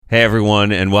Hey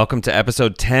everyone, and welcome to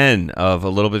episode 10 of A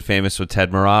Little Bit Famous with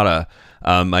Ted Murata.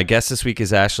 My guest this week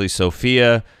is Ashley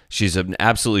Sofia. She's an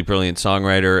absolutely brilliant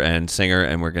songwriter and singer,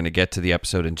 and we're going to get to the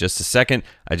episode in just a second.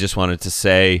 I just wanted to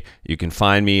say you can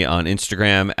find me on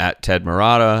Instagram at Ted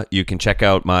Murata. You can check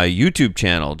out my YouTube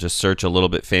channel. Just search A Little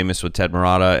Bit Famous with Ted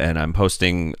Murata, and I'm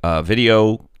posting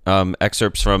video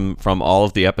excerpts from all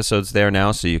of the episodes there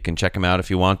now, so you can check them out if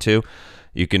you want to.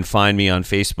 You can find me on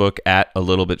Facebook at A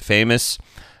Little Bit Famous.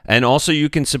 And also you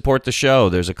can support the show.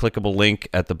 There's a clickable link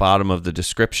at the bottom of the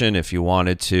description if you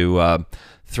wanted to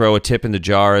throw a tip in the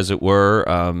jar, as it were.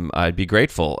 I'd be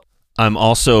grateful. I'm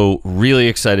also really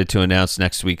excited to announce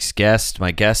next week's guest.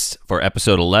 My guest for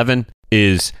episode 11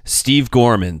 is Steve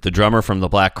Gorman, the drummer from the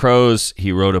Black Crowes.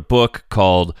 He wrote a book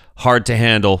called Hard to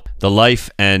Handle: The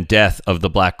Life and Death of the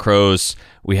Black Crowes.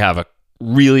 We have a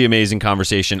really amazing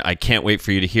conversation. I can't wait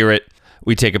for you to hear it.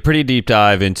 We take a pretty deep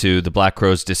dive into the Black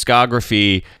Crowes'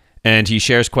 discography, and he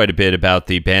shares quite a bit about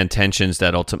the band tensions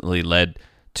that ultimately led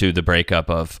to the breakup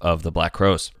of the Black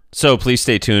Crowes. So please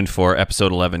stay tuned for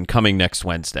episode 11 coming next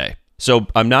Wednesday. So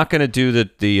I'm not going to do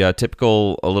the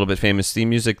typical A Little Bit Famous theme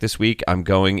music this week. I'm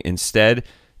going instead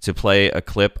to play a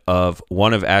clip of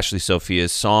one of Ashley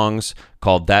Sofia's songs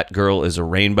called That Girl Is a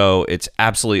Rainbow. It's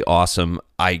absolutely awesome.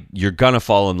 You're going to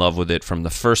fall in love with it from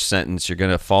the first sentence. You're going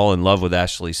to fall in love with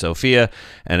Ashley Sofia,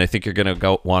 and I think you're going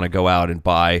to want to go out and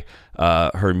buy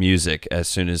her music as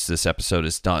soon as this episode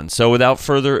is done. So without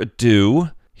further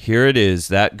ado, here it is,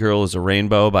 That Girl Is a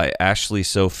Rainbow by Ashley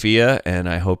Sofia, and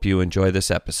I hope you enjoy this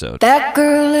episode. That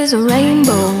girl is a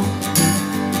rainbow,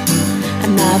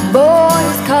 and that boy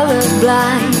is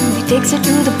colorblind. He takes her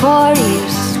to the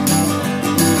parties.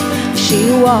 She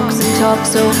walks and talks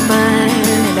so fine,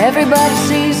 and everybody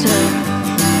sees her.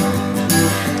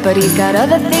 But he's got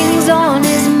other things on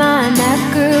his mind.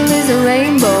 That girl is a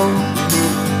rainbow,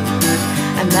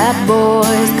 and that boy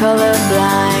is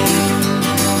colorblind.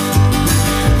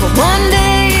 But one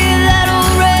day that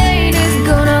old rain is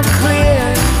gonna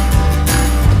clear,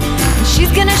 and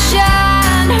she's gonna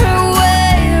shine her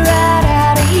way right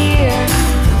out of here.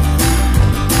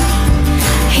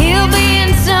 He'll be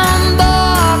in some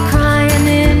bar crying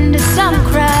into some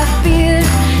craft beer,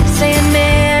 saying,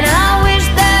 man, I wish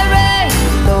that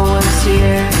rainbow was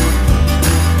here.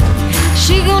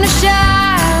 She gonna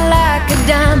shine like a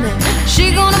diamond, she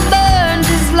gonna burn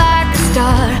just like a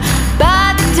star.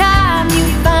 By the time you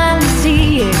finally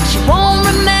see it, she won't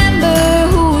remember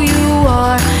who you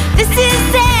are. This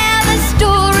is how the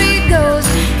story goes.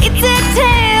 It's a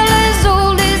tale as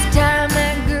old as time.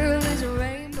 That girl is a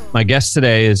rainbow. My guest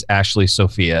today is Ashley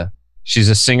Sofia. She's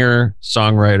a singer,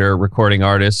 songwriter, recording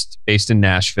artist based in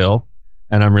Nashville,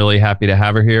 and I'm really happy to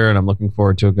have her here, and I'm looking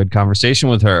forward to a good conversation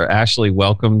with her. Ashley,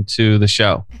 welcome to the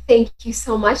show. Thank you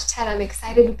so much, Ted. I'm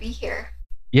excited to be here.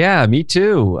 Yeah, me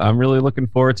too. I'm really looking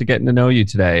forward to getting to know you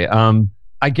today.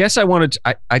 I guess I'd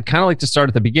kind of like to start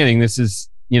at the beginning. This is,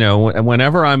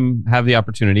 whenever have the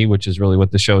opportunity, which is really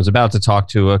what the show is about, to talk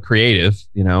to a creative,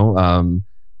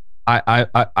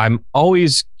 I'm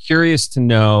always curious to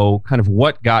know kind of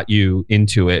what got you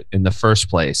into it in the first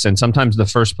place. And sometimes the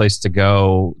best place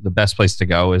to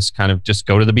go is kind of just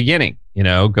go to the beginning,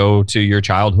 go to your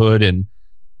childhood. And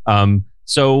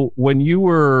so when you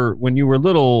were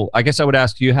little, I guess I would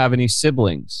ask, do you have any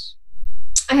siblings?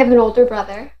 I have an older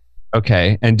brother.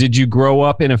 Okay. And did you grow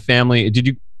up in a family? Did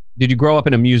you grow up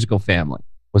in a musical family?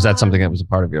 Was that something that was a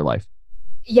part of your life?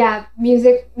 Yeah,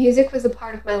 music was a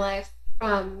part of my life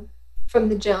from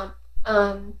the jump.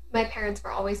 My parents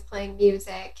were always playing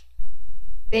music.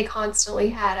 They constantly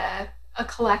had a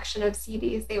collection of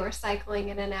CDs they were cycling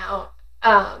in and out.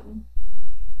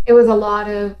 It was a lot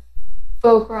of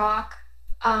folk rock,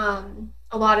 a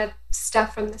lot of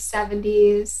stuff from the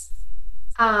 70s,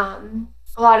 a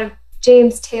lot of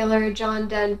James Taylor, John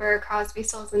Denver, Crosby,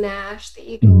 Stills and Nash,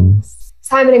 the Eagles,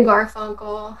 Simon and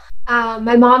Garfunkel.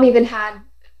 My mom even had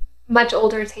much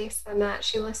older taste than that.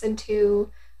 She listened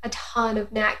to a ton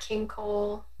of Nat King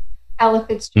Cole, Ella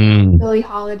Fitzgerald, Billie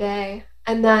Holiday.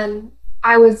 And then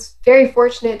I was very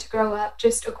fortunate to grow up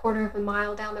just a quarter of a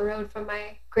mile down the road from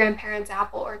my grandparents'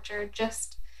 apple orchard,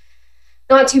 just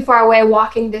not too far away,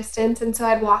 walking distance. And so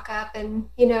I'd walk up and,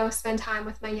 spend time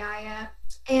with my yaya.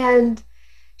 And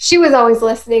she was always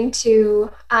listening to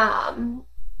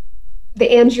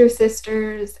the Andrews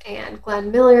Sisters and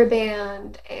Glenn Miller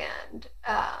Band. And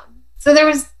so there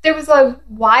was a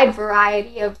wide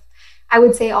variety of, I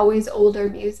would say, always older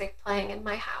music playing in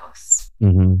my house.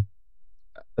 Mm-hmm.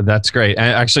 That's great.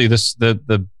 And actually,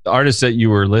 the artists that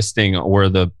you were listing were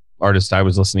the artists I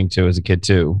was listening to as a kid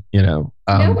too. No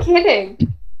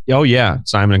kidding. Oh yeah,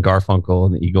 Simon and Garfunkel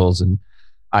and the Eagles, and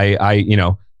I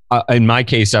In my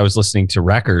case, I was listening to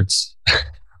records.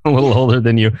 A little older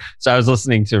than you, so I was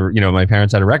listening to, my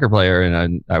parents had a record player,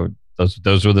 and I would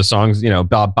those were the songs,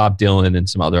 Bob Dylan and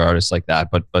some other artists like that.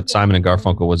 But Simon and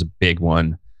Garfunkel was a big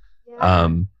one. Yeah.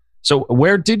 So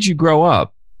where did you grow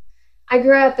up? I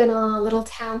grew up in a little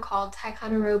town called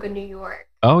Ticonderoga, New York.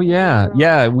 Oh yeah,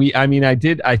 yeah.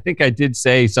 I think I did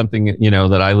say something,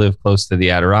 that I live close to the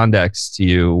Adirondacks to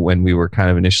you when we were kind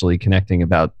of initially connecting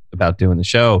about doing the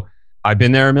show. I've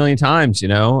been there a million times, a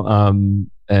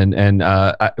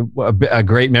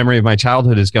great memory of my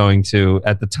childhood is going to,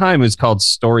 at the time it was called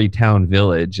Storytown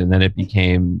Village, and then it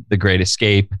became The Great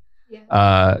Escape.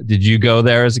 Yeah. Did you go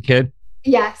there as a kid?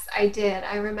 Yes, I did.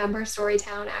 I remember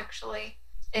Storytown actually.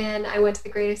 And I went to the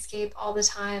Great Escape all the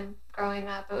time growing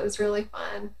up. It was really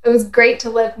fun. It was great to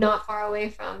live not far away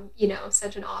from,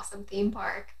 such an awesome theme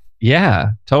park. Yeah,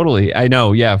 totally. I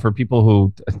know. Yeah. For people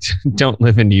who don't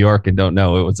live in New York and don't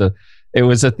know, it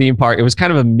was a theme park. It was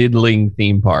kind of a middling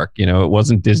theme park. It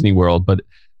wasn't Disney World, but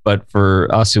for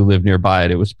us who live nearby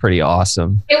it was pretty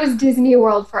awesome. It was Disney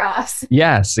World for us.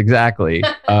 Yes, exactly. In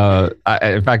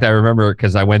fact, I remember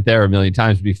because I went there a million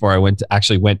times before I went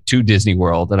to Disney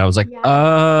World, and I was like, Yeah.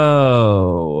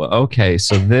 oh, okay.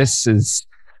 So this is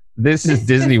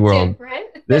Disney World.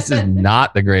 Different. This is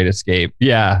not The Great Escape.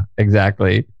 Yeah,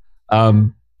 exactly.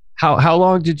 How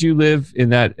long did you live in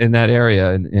that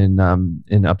area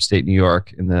in upstate New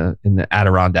York in the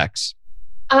Adirondacks?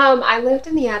 I lived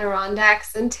in the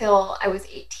Adirondacks until I was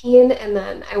 18, and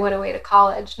then I went away to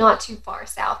college, not too far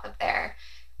south of there,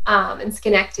 in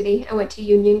Schenectady. I went to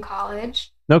Union College.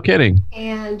 No kidding.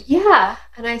 And yeah,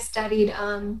 and I studied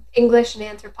English and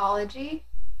anthropology.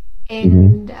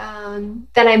 And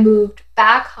then I moved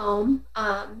back home.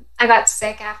 I got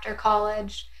sick after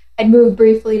college. I'd moved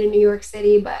briefly to New York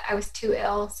City, but I was too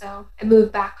ill, so I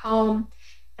moved back home.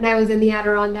 And I was in the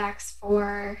Adirondacks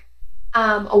for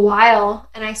a while,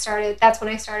 and that's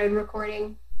when I started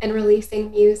recording and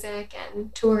releasing music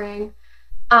and touring.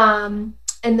 And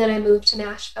then I moved to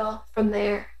Nashville from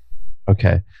there.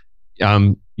 Okay.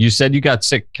 You said you got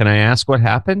sick. Can I ask what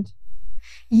happened?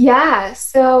 Yeah.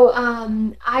 So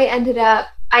I ended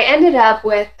up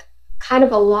with kind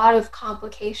of a lot of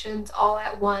complications all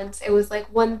at once. It was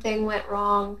like one thing went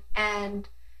wrong, and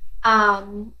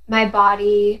my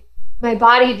body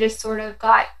just sort of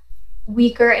got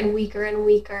weaker and weaker and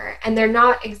weaker, and they're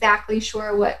not exactly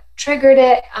sure what triggered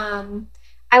it.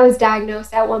 I was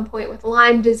diagnosed at one point with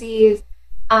Lyme disease,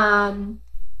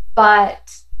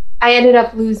 but I ended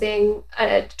up losing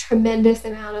a tremendous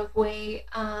amount of weight.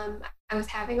 I was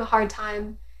having a hard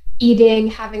time eating,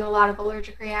 having a lot of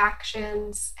allergic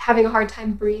reactions, having a hard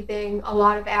time breathing, a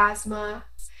lot of asthma,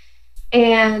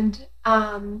 and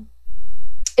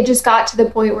it just got to the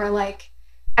point where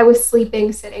I was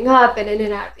sleeping sitting up and in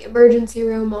and out of the emergency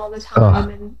room all the time,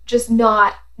 and just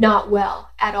not well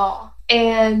at all.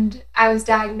 And I was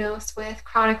diagnosed with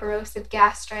chronic erosive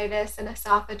gastritis and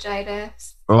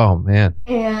esophagitis. Oh man.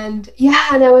 And yeah,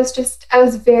 and I was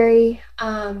very,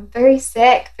 very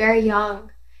sick, very young.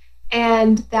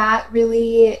 And that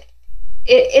really,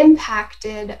 it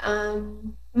impacted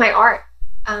my art.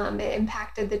 It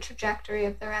impacted the trajectory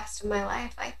of the rest of my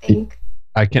life, I think.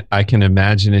 I can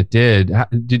imagine it did.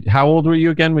 How old were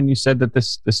you again when you said that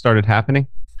this started happening?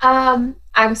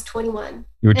 I was 21.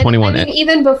 You were 21. And I mean,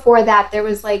 even before that, there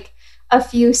was a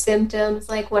few symptoms.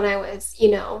 When I was,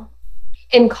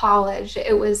 in college,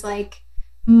 it was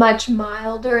much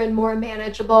milder and more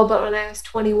manageable. But when I was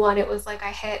 21, it was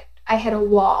I hit a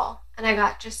wall, and I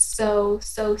got just so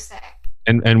sick.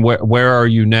 And where are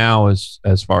you now as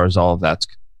far as all of that's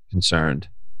concerned?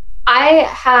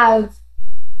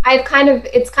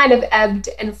 It's kind of ebbed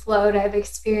and flowed. I've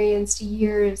experienced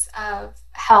years of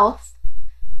health.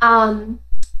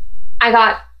 I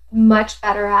got much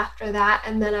better after that,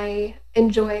 and then I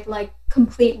enjoyed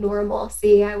complete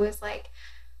normalcy. I was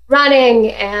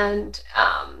running and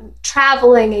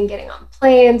traveling and getting on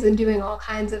planes and doing all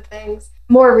kinds of things.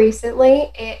 More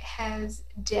recently, it has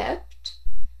dipped.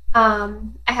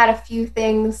 I had a few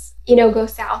things, go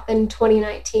south in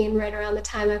 2019, right around the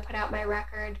time I put out my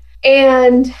record.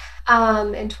 And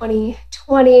in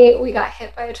 2020, we got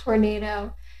hit by a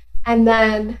tornado. And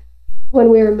then when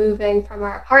we were moving from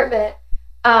our apartment,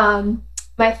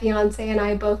 my fiance and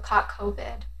I both caught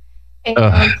COVID.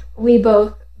 And we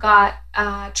both got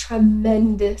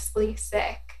tremendously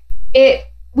sick.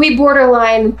 We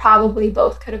borderline probably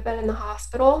both could have been in the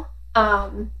hospital.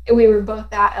 We were both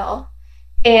that ill.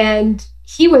 And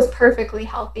he was perfectly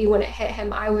healthy when it hit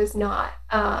him. I was not.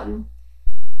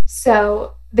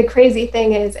 So the crazy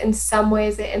thing is, in some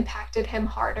ways, it impacted him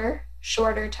harder,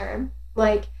 shorter term.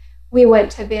 we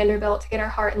went to Vanderbilt to get our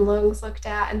heart and lungs looked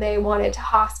at, and they wanted to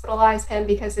hospitalize him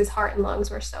because his heart and lungs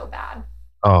were so bad.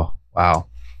 Oh, wow.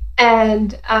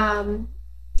 And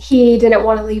he didn't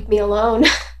want to leave me alone.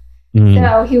 Mm.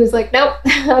 So he was like, nope,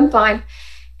 I'm fine.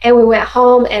 And we went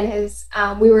home, and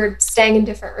we were staying in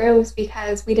different rooms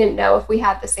because we didn't know if we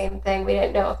had the same thing. We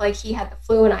didn't know if like he had the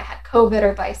flu and I had COVID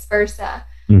or vice versa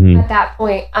at that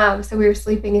point. So we were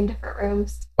sleeping in different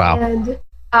rooms. Wow. And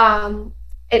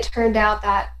it turned out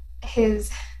that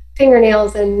his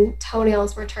fingernails and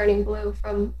toenails were turning blue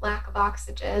from lack of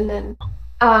oxygen.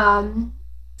 And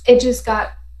it just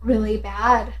got really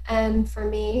bad. And for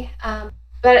me,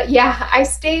 but yeah, I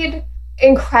stayed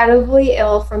incredibly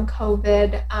ill from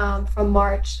COVID from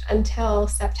March until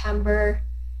September.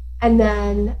 And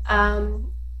then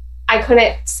I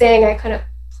couldn't sing, I couldn't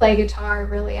play guitar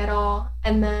really at all.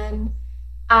 And then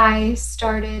I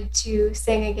started to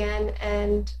sing again,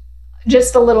 and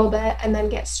just a little bit, and then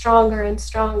get stronger and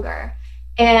stronger.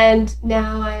 And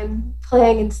now I'm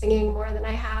playing and singing more than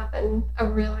I have in a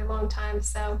really long time.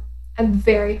 So I'm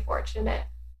very fortunate.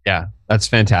 Yeah, that's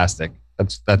fantastic.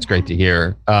 That's great to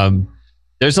hear.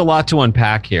 There's a lot to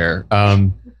unpack here.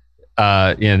 And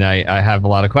I have a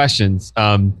lot of questions.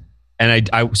 And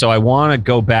I want to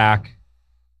go back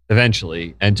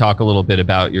eventually and talk a little bit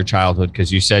about your childhood, because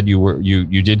you said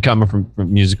you did come from a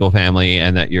musical family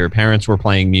and that your parents were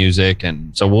playing music,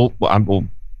 and so we'll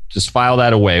just file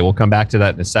that away. We'll come back to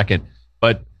that in a second.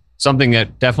 But something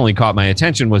that definitely caught my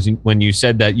attention was when you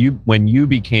said that when you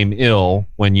became ill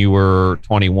when you were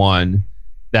 21,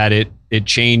 that it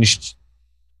changed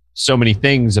so many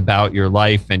things about your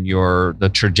life and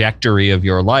the trajectory of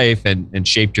your life and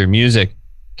shaped your music.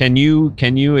 Can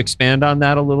you expand on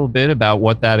that a little bit about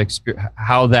what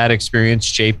how that experience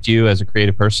shaped you as a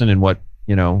creative person, and what,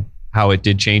 how it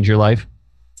did change your life?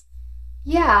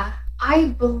 Yeah, I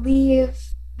believe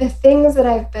the things that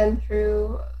I've been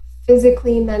through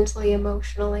physically, mentally,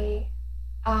 emotionally,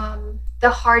 the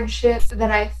hardships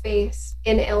that I faced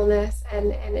in illness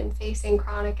and in facing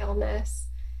chronic illness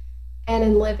and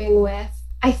in living with,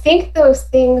 I think those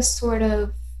things sort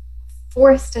of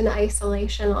forced an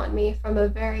isolation on me from a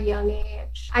very young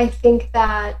age. I think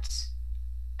that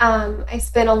I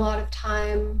spent a lot of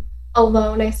time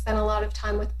alone. I spent a lot of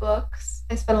time with books.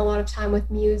 I spent a lot of time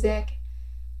with music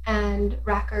and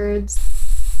records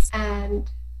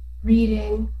and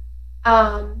reading.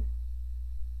 And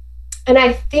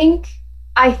I think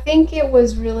it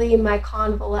was really my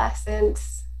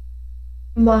convalescence,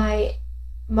 my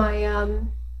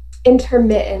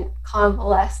intermittent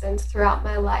convalescence throughout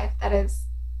my life that has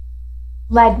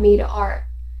led me to art.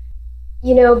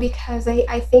 Because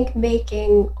I think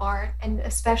making art, and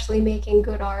especially making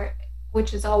good art,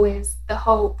 which is always the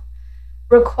hope,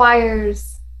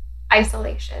 requires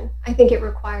isolation. I think it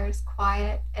requires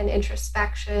quiet and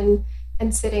introspection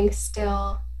and sitting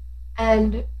still.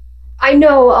 And I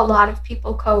know a lot of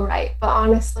people co-write, but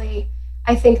honestly,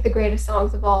 I think the greatest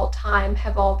songs of all time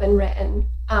have all been written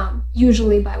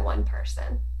usually by one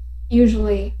person,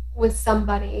 usually with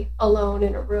somebody alone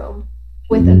in a room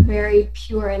with a very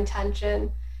pure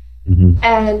intention.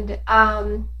 And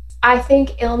I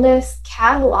think illness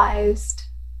catalyzed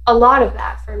a lot of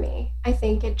that for me. I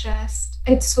think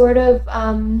it sort of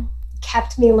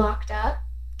kept me locked up,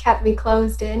 kept me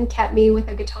closed in, kept me with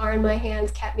a guitar in my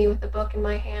hands, kept me with a book in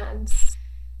my hands.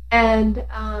 And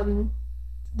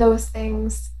those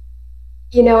things,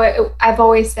 I've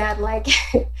always said, like,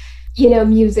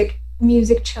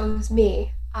 music chose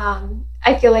me.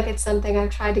 I feel like it's something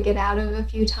I've tried to get out of a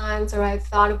few times, or I've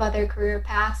thought of other career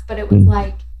paths, but it was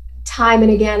like time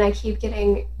and again, I keep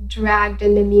getting dragged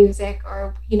into music,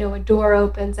 or, a door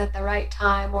opens at the right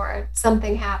time, or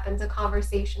something happens, a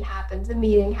conversation happens, a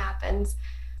meeting happens,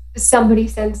 somebody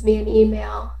sends me an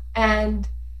email, and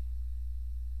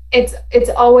it's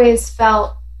always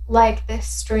felt like this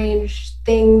strange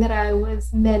thing that I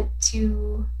was meant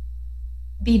to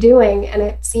be doing. And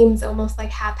it seems almost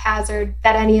like haphazard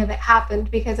that any of it happened,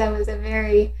 because I was a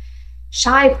very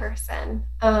shy person.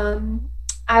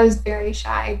 I was very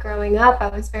shy growing up. I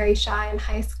was very shy in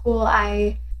high school.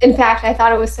 In fact, I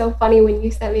thought it was so funny when you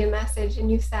sent me a message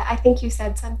and I think you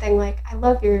said something like, I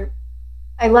love your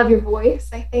voice,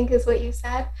 I think is what you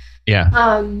said.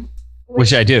 Yeah.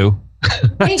 Which I do.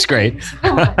 That's great. Thank you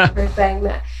so much for saying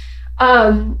that.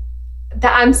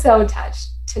 That I'm so touched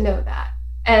to know that.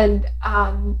 And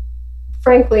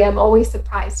frankly, I'm always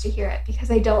surprised to hear it,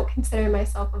 because I don't consider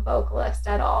myself a vocalist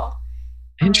at all.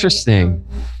 Interesting.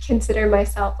 I consider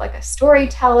myself like a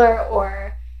storyteller,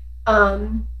 or I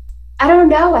don't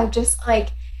know. I just I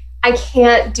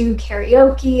can't do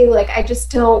karaoke. Like, I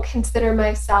just don't consider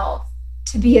myself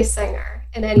to be a singer.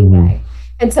 in any way.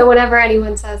 And so whenever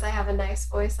anyone says I have a nice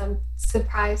voice, I'm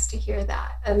surprised to hear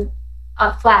that and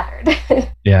flattered.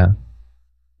 Yeah.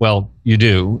 Well, you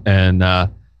do. And I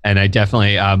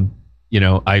definitely, I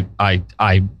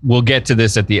will get to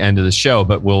this at the end of the show,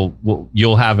 but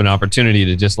you'll have an opportunity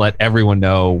to just let everyone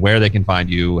know where they can find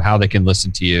you, how they can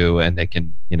listen to you, and they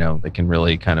can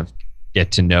really kind of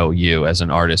get to know you as an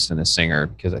artist and a singer,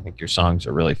 because I think your songs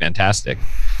are really fantastic.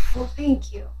 Well,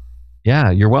 thank you.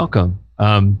 Yeah, you're welcome.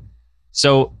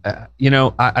 So,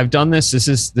 I've done this.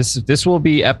 This will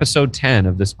be episode 10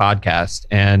 of this podcast.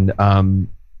 And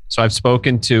so I've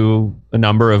spoken to a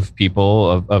number of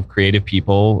people, of creative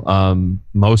people,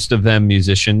 most of them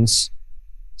musicians,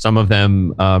 some of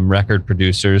them record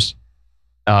producers.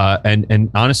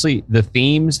 And honestly, the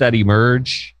themes that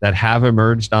have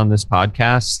emerged on this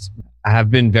podcast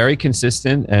have been very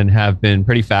consistent and have been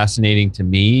pretty fascinating to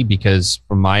me, because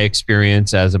from my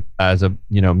experience as a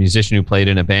musician who played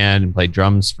in a band and played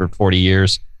drums for 40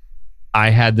 years, I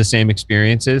had the same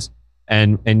experiences.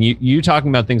 And you talking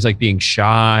about things like being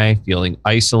shy, feeling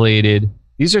isolated,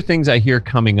 these are things I hear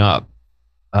coming up.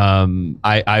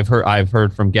 I've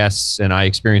heard from guests, and I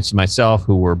experienced it myself,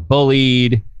 who were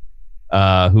bullied,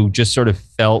 who just sort of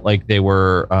felt like they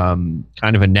were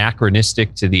kind of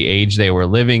anachronistic to the age they were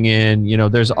living in.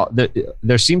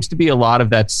 There seems to be a lot of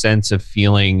that sense of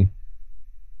feeling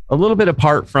a little bit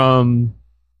apart from,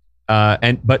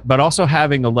 but also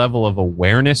having a level of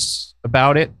awareness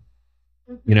about it.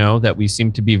 That we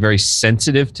seem to be very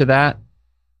sensitive to that,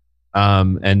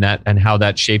 and how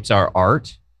that shapes our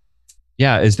art.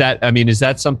 Yeah, is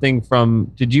that something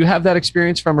did you have that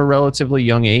experience from a relatively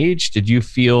young age? Did you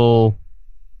feel,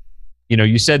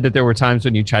 you said that there were times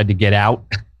when you tried to get out,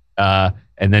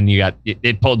 and then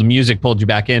the music pulled you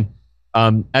back in.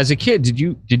 As a kid, did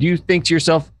you think to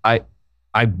yourself, I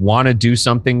want to do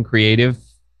something creative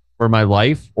for my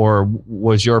life, or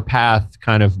was your path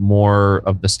kind of more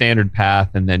of the standard path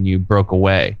and then you broke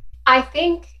away? I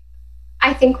think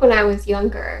when I was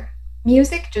younger,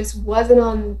 music just wasn't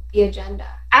on the agenda.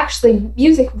 Actually,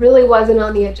 music really wasn't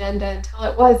on the agenda until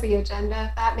it was the agenda,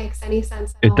 if that makes any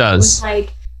sense at all. It does. It was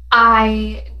like,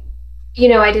 I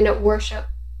didn't worship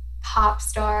pop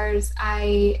stars.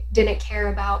 I didn't care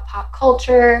about pop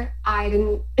culture. I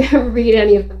didn't read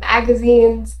any of the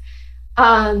magazines.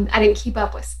 I didn't keep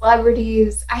up with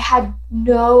celebrities. I had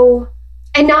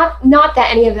and not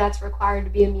that any of that's required to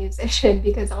be a musician,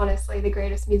 because honestly, the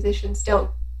greatest musicians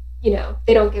don't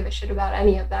give a shit about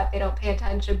any of that. They don't pay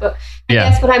attention. But I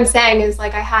guess what I'm saying is,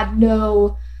 like, I had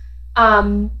no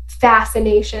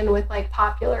fascination with like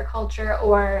popular culture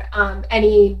or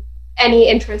any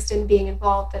interest in being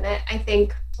involved in it. I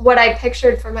think what I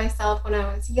pictured for myself when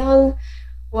I was young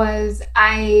was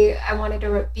I wanted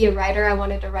to be a writer. I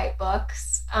wanted to write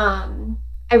books. I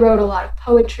wrote a lot of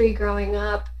poetry growing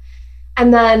up.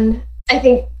 And then I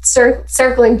think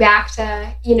circling back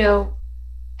to,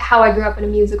 how I grew up in a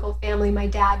musical family, my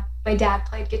dad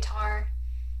played guitar,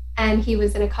 and he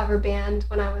was in a cover band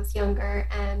when I was younger.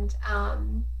 And,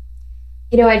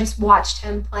 I just watched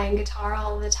him playing guitar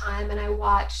all the time, and I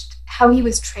watched how he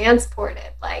was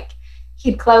transported. Like,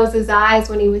 he'd close his eyes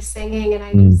when he was singing, and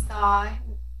I just thought,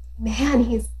 man,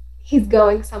 he's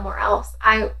going somewhere else.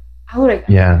 I want to go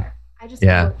there. I just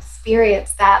want to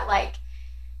experience that, like,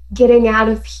 getting out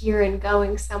of here and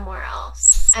going somewhere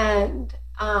else. And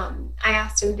I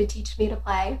asked him to teach me to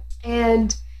play,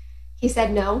 and he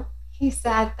said no. He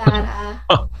said that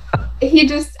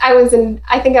I was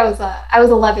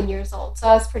 11 years old, so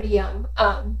I was pretty young.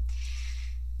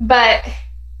 But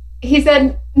he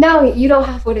said, no, you don't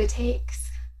have what it takes.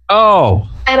 Oh.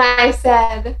 And I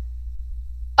said,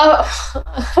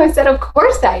 of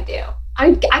course I do.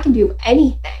 I can do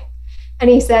anything. And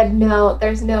he said, no,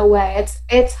 there's no way.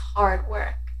 It's hard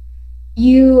work.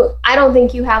 I don't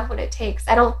think you have what it takes.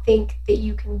 I don't think that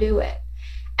you can do it.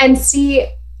 And see,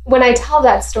 when I tell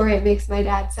that story, it makes my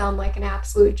dad sound like an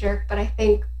absolute jerk, but I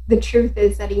think the truth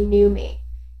is that he knew me.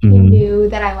 He knew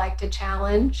that I like to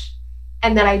challenge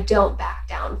and that I don't back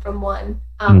down from one.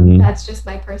 That's just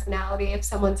my personality. If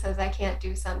someone says I can't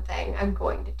do something, I'm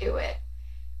going to do it.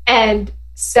 And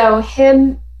so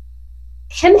him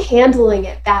handling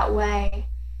it that way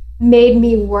made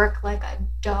me work like a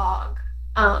dog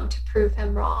to prove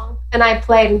him wrong. And I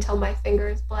played until my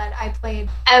fingers bled. I played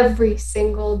every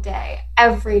single day,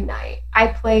 every night. I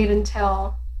played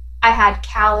until I had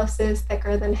calluses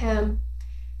thicker than him.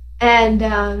 And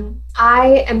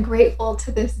I am grateful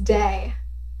to this day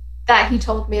that he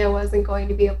told me I wasn't going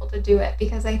to be able to do it,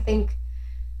 because I think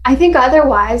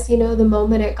otherwise, the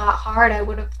moment it got hard, I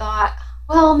would have thought,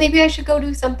 well, maybe I should go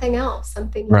do something else,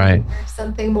 something right,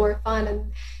 something more fun.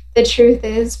 And the truth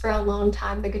is, for a long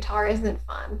time, the guitar isn't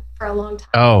fun. For a long time.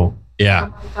 Oh,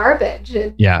 yeah. Garbage.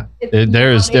 And yeah.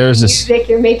 there's this music,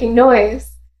 you're making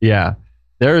noise. Yeah.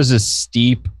 There is a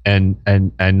steep and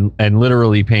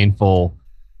literally painful,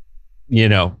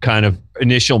 kind of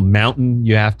initial mountain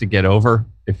you have to get over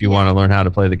if you want to learn how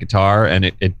to play the guitar. And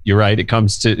it you're right. It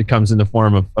comes in the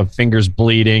form of fingers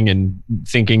bleeding and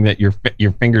thinking that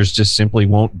your fingers just simply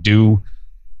won't do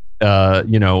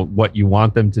what you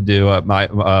want them to do.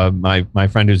 My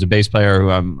friend who's a bass player who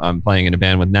I'm playing in a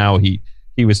band with now, he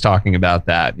was talking about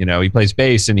that. He plays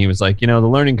bass, and he was like, the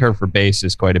learning curve for bass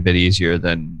is quite a bit easier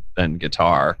than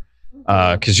guitar,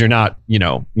 because you're not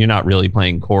really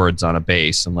playing chords on a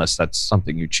bass unless that's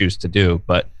something you choose to do.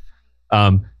 But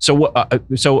so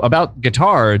about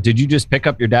guitar, did you just pick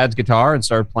up your dad's guitar and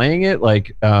start playing it?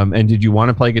 And did you want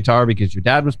to play guitar because your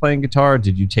dad was playing guitar?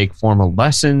 Did you take formal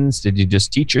lessons? Did you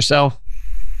just teach yourself?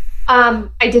 I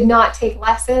did not take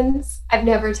lessons. I've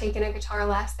never taken a guitar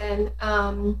lesson.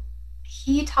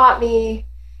 He taught me,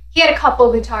 he had a couple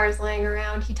of guitars laying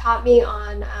around. He taught me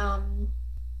on,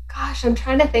 I'm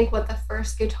trying to think what the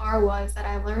first guitar was that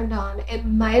I learned on. It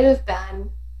might have been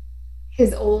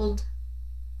his old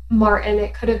Martin.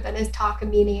 It could have been his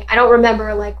Takamine. I don't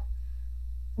remember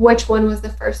which one was the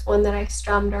first one that I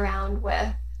strummed around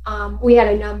with. We had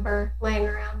a number laying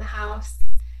around the house.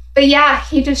 But yeah,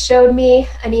 he just showed me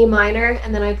an E minor,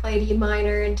 and then I played E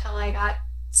minor until I got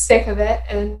sick of it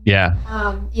and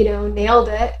nailed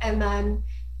it. And then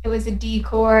it was a D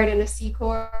chord and a C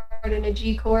chord and a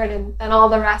G chord, and then all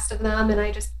the rest of them. And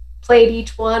I just played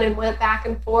each one and went back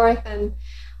and forth. And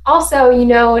also, an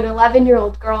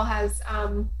 11-year-old girl has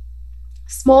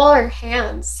smaller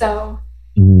hands, so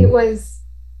it was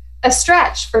a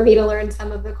stretch for me to learn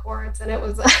some of the chords, and it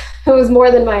was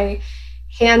more than my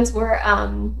hands were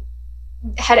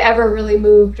had ever really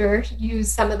moved or used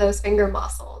some of those finger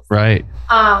muscles. Right.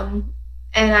 And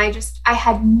I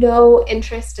had no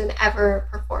interest in ever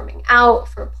performing out,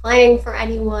 for playing for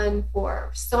anyone,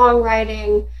 for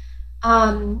songwriting,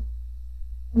 none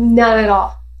at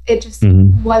all. It just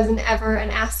wasn't ever an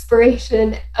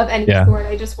aspiration of any sort.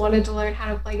 I just wanted to learn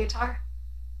how to play guitar.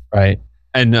 Right.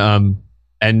 And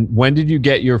when did you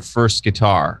get your first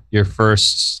guitar? It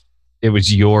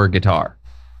was your guitar.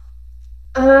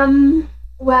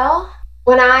 Well,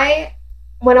 when I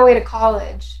went away to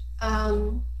college,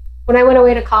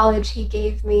 he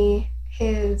gave me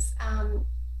his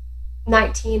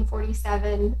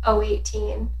 1947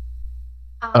 018.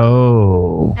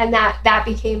 And that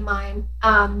became mine.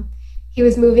 He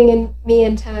was moving me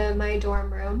into my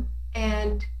dorm room,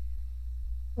 and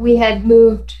we had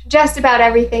moved just about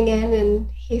everything in, and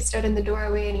he stood in the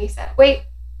doorway and he said, "Wait,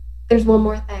 there's one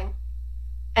more thing."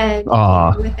 And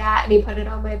with that, and he put it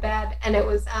on my bed, and it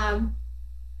was I'm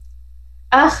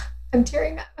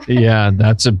tearing up. Yeah,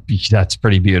 that's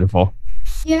pretty beautiful.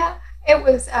 Yeah, it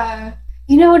was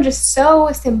just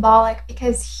so symbolic,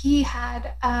 because he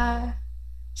had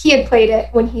played it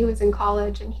when he was in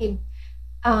college, and he'd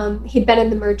been in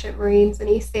the Merchant Marines, and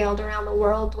he sailed around the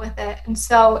world with it. And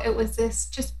so it was this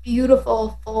just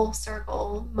beautiful full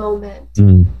circle moment,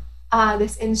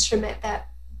 this instrument that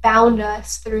bound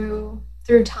us through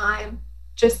time,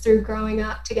 just through growing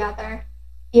up together,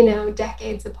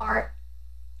 decades apart.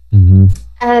 And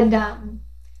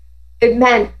it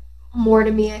meant more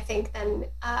to me, I think, than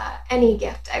any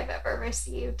gift I've ever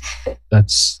received.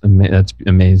 That's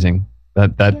amazing.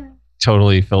 That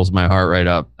totally fills my heart right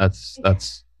up.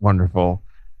 That's wonderful.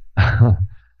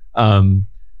 And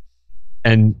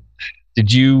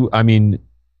did you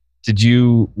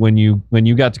when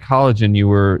you got to college and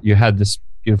you had this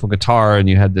beautiful guitar, and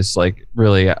you had this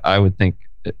really, I would think,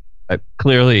 a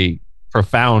clearly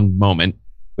profound moment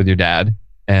with your dad,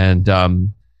 and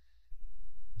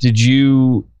did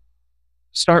you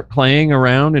start playing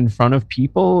around in front of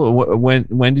people?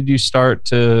 When did you start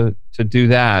to do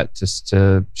that, just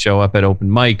to show up at open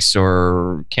mics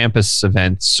or campus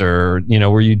events, or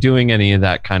were you doing any of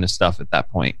that kind of stuff at that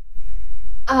point?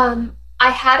 I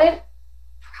hadn't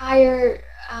prior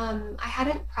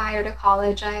to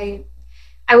college.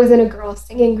 I was in a girls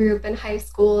singing group in high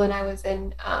school, and I was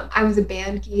a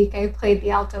band geek. I played the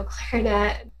alto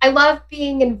clarinet. I loved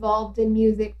being involved in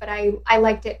music, but I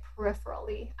liked it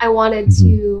peripherally. I wanted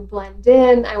to blend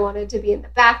in. I wanted to be in the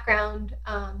background.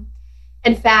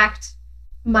 In fact,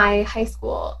 my high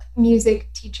school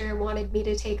music teacher wanted me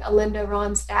to take a Linda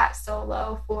Ronstadt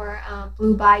solo for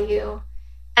Blue Bayou,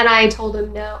 and I told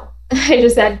him no. I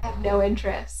just had no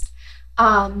interest.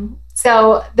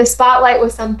 So the spotlight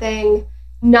was something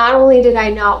not only did I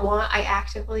not want, I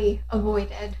actively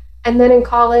avoided. And then in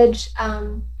college,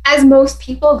 as most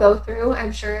people go through,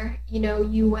 I'm sure,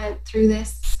 you went through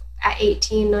this at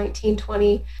 18, 19,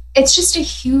 20. It's just a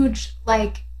huge,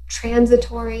 like,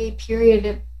 transitory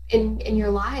period in your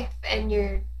life, and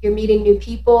you're meeting new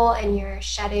people, and you're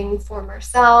shedding former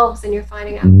selves, and you're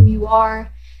finding out who you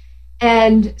are.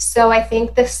 And so I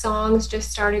think the songs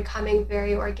just started coming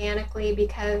very organically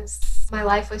because my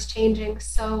life was changing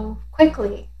so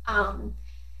quickly.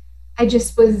 I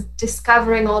just was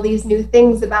discovering all these new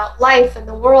things about life and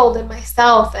the world and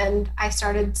myself, and I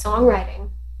started songwriting.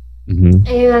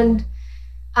 And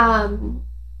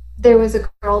there was a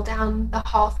girl down the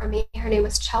hall from me. Her name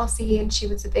was Chelsea, and she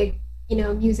was a big,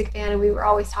 music fan, and we were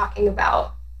always talking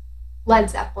about Led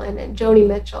Zeppelin and Joni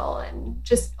Mitchell and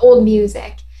just old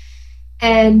music.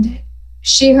 And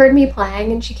she heard me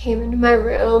playing, and she came into my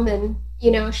room, and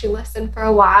she listened for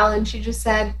a while, and she just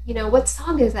said, what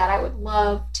song is that? I would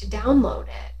love to download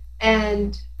it.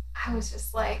 And I was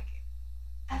just like,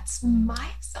 that's my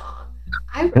song.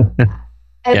 I wrote that.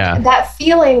 And that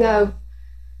feeling of,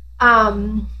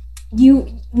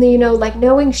 like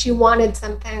knowing she wanted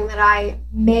something that I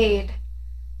made,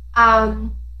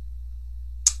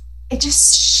 it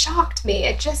just shocked me.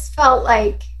 It just felt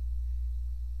like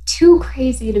too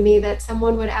crazy to me that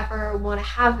someone would ever want to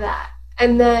have that.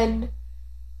 And then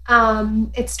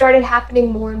it started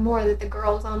happening more and more that the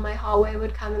girls on my hallway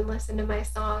would come and listen to my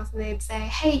songs, and they'd say,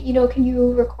 hey, can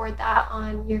you record that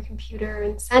on your computer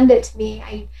and send it to me?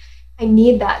 I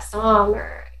need that song,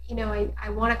 or, I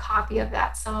want a copy of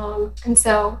that song. And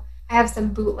so I have some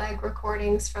bootleg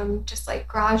recordings from just like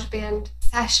garage band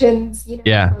sessions,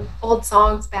 from old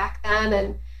songs back then.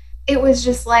 And it was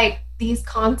just like these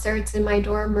concerts in my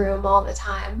dorm room all the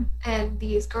time. And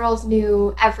these girls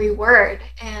knew every word,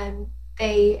 and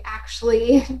they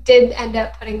actually did end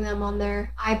up putting them on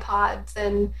their iPods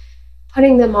and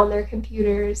putting them on their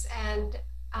computers, and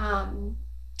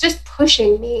just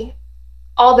pushing me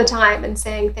all the time and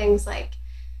saying things like,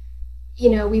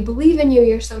 we believe in you.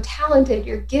 You're so talented.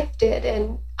 You're gifted.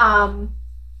 And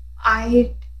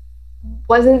I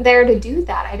wasn't there to do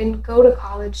that. I didn't go to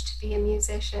college to be a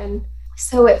musician.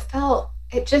 So it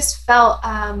just felt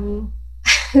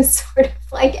sort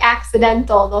of like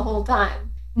accidental the whole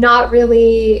time. Not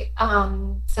really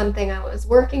something I was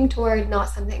working toward, not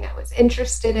something I was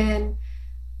interested in,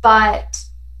 but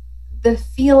the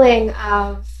feeling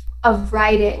of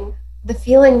writing, the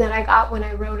feeling that I got when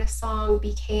I wrote a song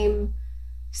became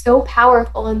so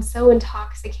powerful and so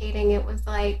intoxicating. It was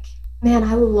like, man,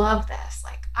 I love this.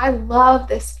 Like, I love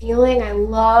this feeling. I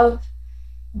love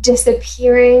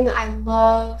disappearing. I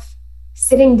love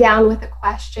sitting down with a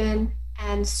question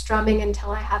and strumming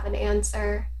until I have an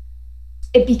answer.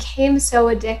 It became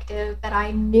so addictive that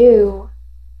I knew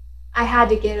I had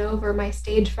to get over my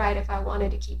stage fright if I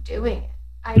wanted to keep doing it.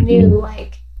 I knew,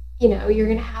 like, you're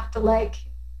going to have to, like,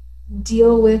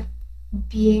 deal with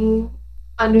being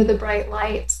under the bright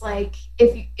lights. Like,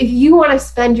 if you want to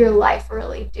spend your life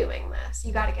really doing this,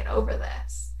 you got to get over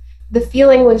this. The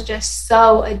feeling was just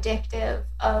so addictive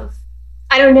of,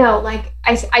 I don't know, like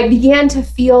I began to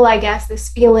feel, I guess, this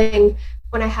feeling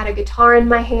when I had a guitar in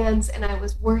my hands and I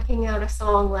was working out a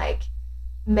song, like,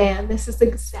 man, this is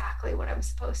exactly what I'm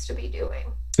supposed to be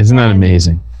doing. Isn't that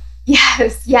amazing?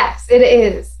 Yes, it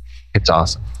is. It's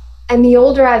awesome. And the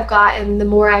older I've gotten, the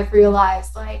more I've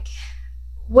realized, like,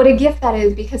 what a gift that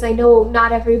is, because I know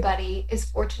not everybody is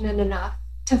fortunate enough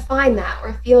to find that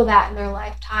or feel that in their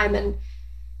lifetime. And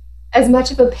as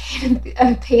much of a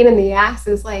pain in the ass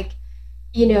as, like,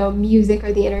 music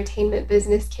or the entertainment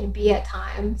business can be at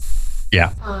times.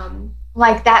 Yeah.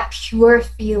 Like, that pure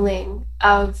feeling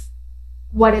of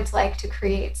what it's like to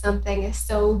create something is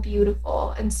so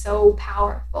beautiful and so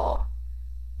powerful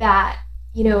that,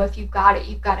 if you've got it,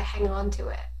 you've got to hang on to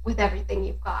it with everything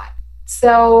you've got.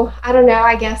 So I don't know,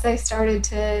 I guess I started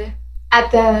to,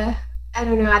 at the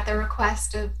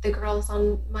request of the girls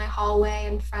on my hallway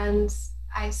and friends,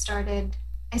 I started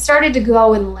to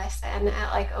go and listen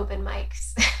at, like, open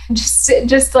mics,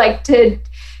 just like to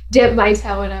dip my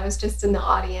toe, and I was just in the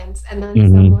audience, and then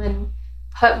someone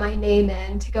put my name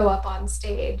in to go up on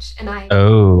stage, and I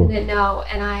didn't know,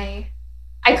 and I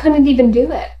couldn't even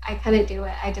do it. I couldn't do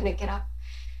it. I didn't get up.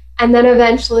 And then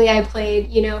eventually I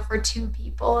played, for 2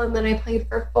 people, and then I played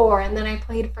for 4, and then I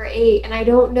played for 8, and I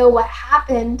don't know what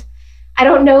happened. I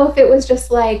don't know if it was just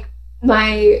like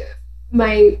my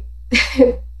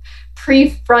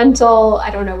prefrontal, I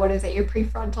don't know, what is it, your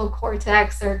prefrontal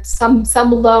cortex or some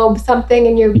lobe, something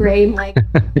in your brain, like,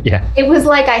 yeah. It was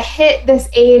like I hit this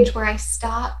age where I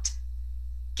stopped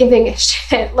giving a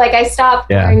shit. Like, I stopped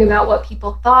caring about what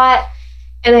people thought,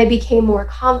 and I became more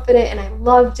confident, and I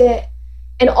loved it.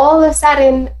 And all of a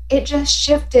sudden, it just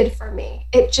shifted for me.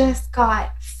 It just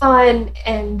got fun,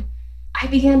 and I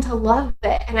began to love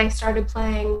it. And I started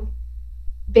playing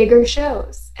bigger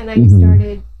shows, and I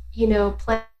started, you know,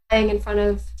 playing in front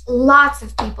of lots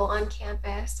of people on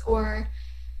campus, or,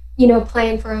 you know,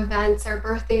 playing for events or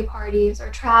birthday parties or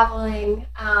traveling.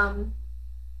 And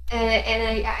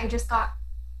I just got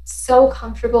so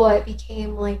comfortable. It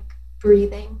became like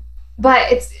breathing.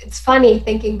 But it's funny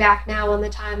thinking back now on the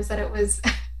times that it was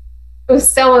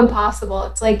so impossible.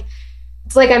 It's like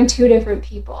I'm two different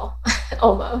people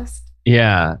almost.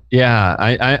 Yeah.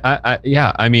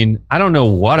 I mean, I don't know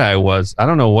what I was. I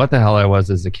don't know what the hell I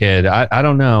was as a kid. I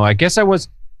don't know. I guess I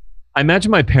imagine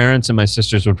my parents and my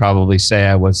sisters would probably say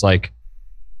I was like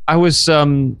a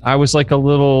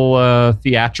little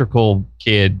theatrical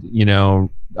kid, you know.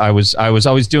 I was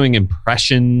always doing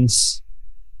impressions.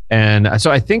 And so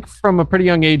I think from a pretty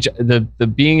young age, the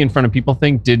being in front of people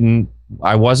thing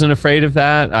I wasn't afraid of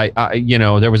that. I you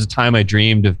know, there was a time I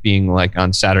dreamed of being like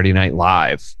on Saturday Night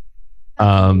Live.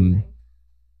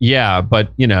 Yeah,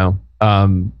 but you know,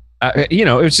 it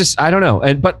was just, I don't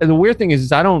know. But the weird thing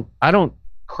is I don't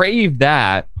crave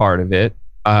that part of it.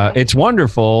 It's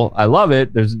wonderful. I love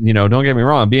it. There's, you know, don't get me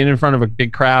wrong, being in front of a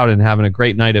big crowd and having a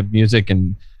great night of music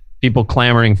and people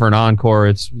clamoring for an encore.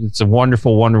 It's a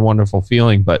wonderful, wonderful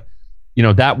feeling. But, you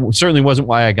know, that certainly wasn't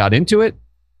why I got into it.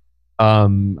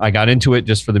 I got into it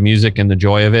just for the music and the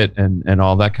joy of it and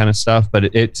all that kind of stuff.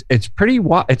 But it's pretty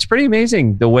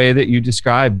amazing the way that you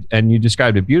described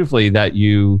it beautifully, that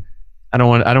you, I don't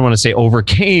want to say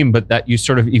overcame, but that you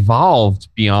sort of evolved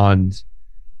beyond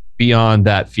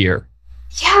that fear.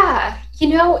 Yeah. You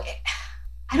know,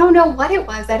 I don't know what it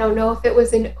was. I don't know if it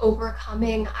was an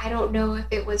overcoming. I don't know if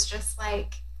it was just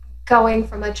like going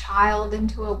from a child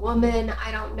into a woman.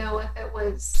 I don't know if it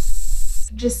was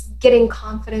just getting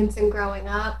confidence and growing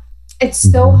up. It's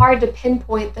so hard to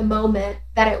pinpoint the moment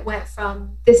that it went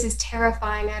from, this is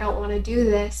terrifying, I don't want to do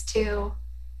this, to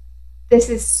this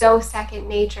is so second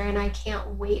nature and I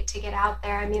can't wait to get out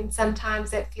there. I mean,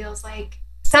 sometimes I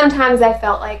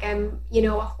felt like I'm, you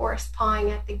know, a horse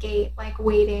pawing at the gate, like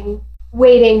waiting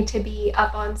to be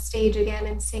up on stage again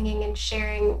and singing and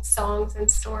sharing songs and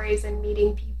stories and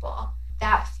meeting people.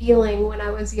 That feeling when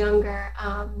I was younger,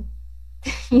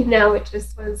 you know, it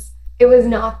was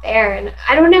not there. And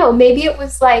I don't know, maybe it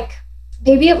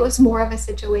was more of a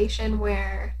situation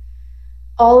where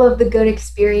all of the good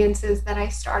experiences that I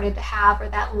started to have, or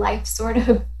that life sort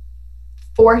of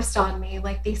forced on me,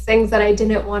 like these things that I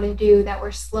didn't want to do that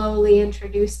were slowly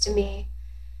introduced to me.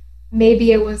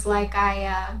 Maybe it was like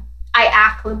I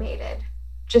acclimated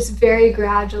just very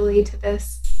gradually to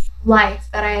this life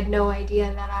that I had no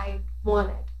idea that I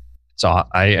wanted. So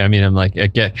I mean, I'm like, I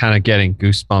get kind of getting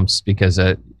goosebumps because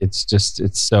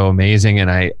it's so amazing, and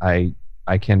I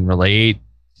can relate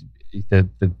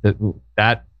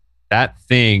that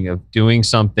thing of doing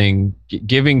something,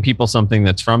 giving people something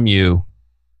that's from you,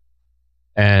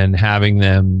 and having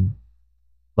them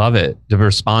love it, to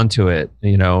respond to it,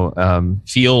 you know,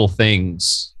 feel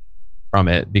things from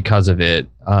it because of it.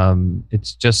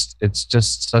 It's just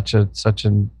such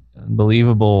an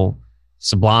unbelievable,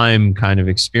 sublime kind of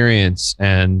experience.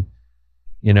 And,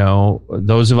 you know,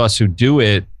 those of us who do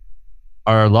it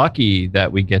are lucky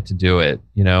that we get to do it.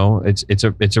 You know, it's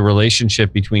a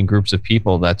relationship between groups of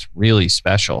people that's really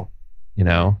special, you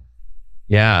know?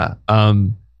 Yeah.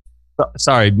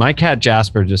 Sorry, my cat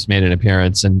Jasper just made an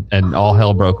appearance, and all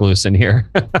hell broke loose in here.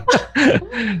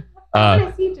 I want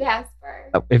to see Jasper.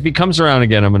 If he comes around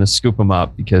again, I'm going to scoop him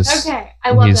up because okay,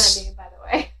 I love that name, by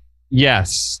the way.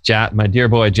 Yes, my dear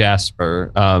boy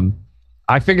Jasper.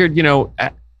 I figured, you know,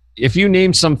 if you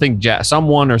name something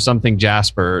someone or something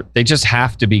Jasper, they just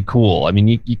have to be cool. I mean,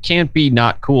 you can't be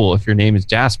not cool if your name is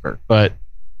Jasper. But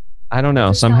I don't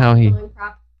know. Somehow he.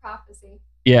 Prophecy.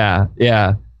 Yeah.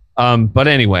 But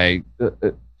anyway,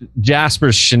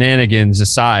 Jasper's shenanigans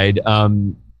aside,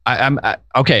 I'm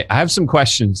okay. I have some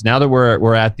questions now that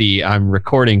we're at the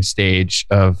recording stage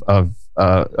of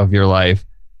your life.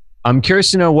 I'm curious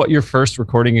to know what your first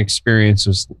recording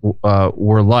experiences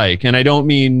were like, and I don't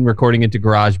mean recording into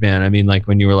GarageBand. I mean like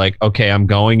when you were like, okay, I'm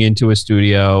going into a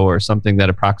studio or something that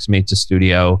approximates a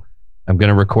studio. I'm going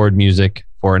to record music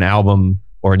for an album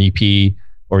or an EP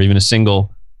or even a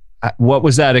single. What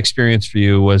was that experience for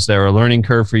you? Was there a learning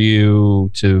curve for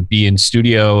you to be in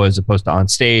studio as opposed to on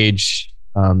stage?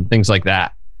 Things like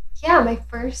that. Yeah, my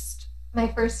first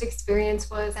experience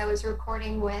was I was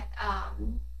recording with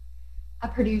a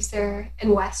producer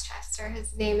in Westchester.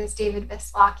 His name is David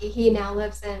Vislocki. He now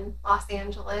lives in Los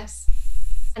Angeles.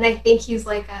 And I think he's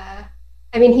like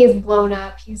he's blown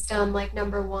up. He's done like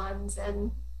number ones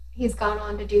and he's gone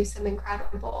on to do some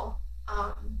incredible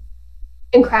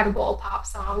pop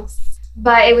songs.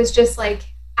 But it was just like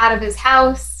out of his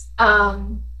house.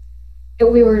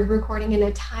 We were recording in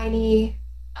a tiny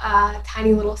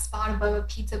little spot above a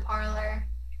pizza parlor,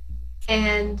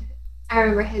 and I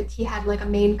remember he had like a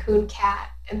Maine Coon cat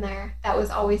in there that was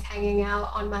always hanging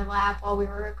out on my lap while we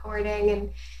were recording.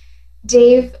 And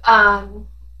Dave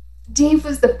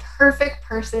was the perfect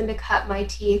person to cut my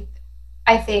teeth,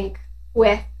 I think,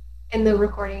 with in the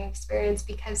recording experience,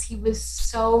 because he was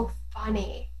so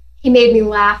funny. He made me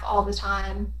laugh all the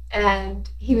time, and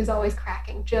he was always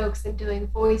cracking jokes and doing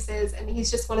voices, and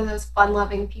he's just one of those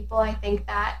fun-loving people. I think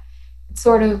that it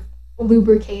sort of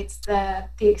lubricates the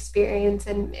experience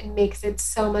and makes it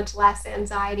so much less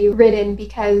anxiety ridden,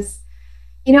 because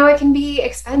it can be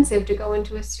expensive to go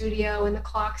into a studio and the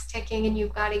clock's ticking and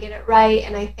you've got to get it right.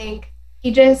 And I think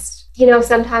he just,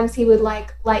 sometimes he would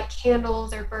light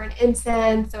candles or burn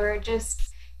incense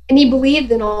and he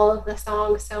believed in all of the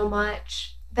songs so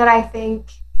much that I think,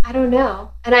 I don't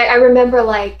know. And I remember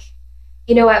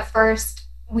at first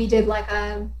we did like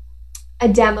a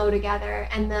demo together,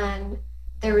 and then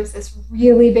there was this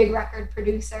really big record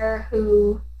producer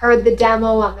who heard the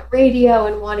demo on the radio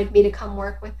and wanted me to come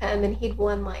work with him, and he'd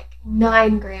won like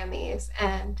 9 Grammys.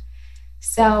 And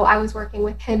so I was working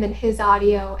with him and his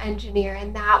audio engineer,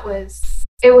 and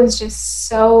it was just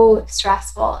so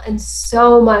stressful and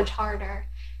so much harder.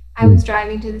 I was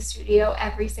driving to the studio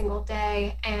every single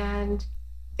day, and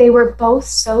they were both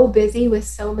so busy with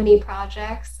so many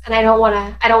projects, and I don't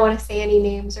want to say any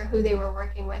names or who they were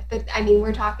working with, but I mean,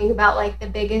 we're talking about like the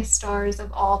biggest stars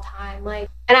of all time, and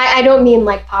I don't mean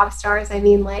like pop stars, I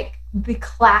mean like the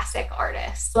classic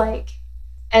artists,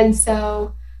 and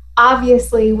so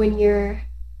obviously when you're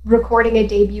recording a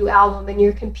debut album and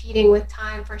you're competing with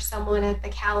time for someone at the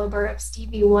caliber of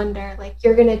Stevie Wonder,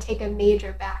 you're going to take a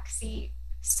major backseat.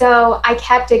 So I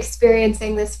kept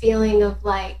experiencing this feeling of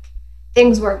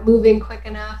things weren't moving quick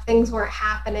enough, things weren't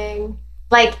happening.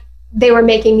 They were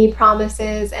making me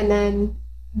promises, and then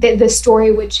the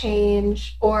story would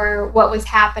change, or what was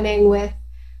happening with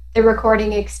the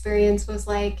recording experience was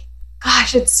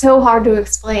gosh, it's so hard to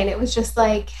explain. It was just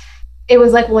it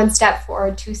was 1 step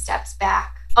forward, 2 steps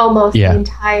back, almost the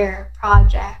entire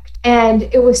project. And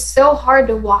it was so hard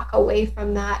to walk away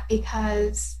from that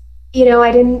because,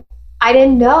 I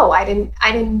didn't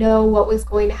know what was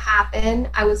going to happen.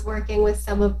 I was working with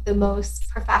some of the most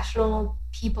professional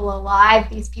people alive,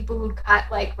 these people who'd cut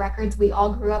records we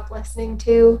all grew up listening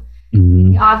to.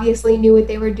 Mm-hmm. They obviously knew what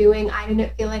they were doing. I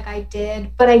didn't feel like I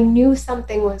did, but I knew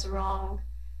something was wrong.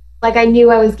 I knew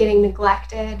I was getting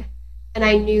neglected, and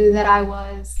I knew that I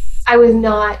was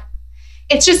not.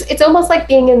 It's almost like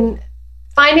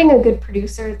finding a good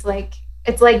producer. It's like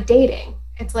dating.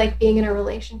 It's like being in a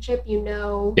relationship,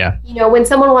 when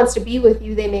someone wants to be with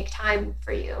you, they make time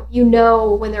for you.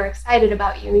 When they're excited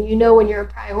about you, when you're a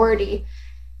priority.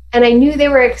 And I knew they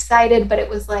were excited, but it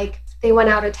was they went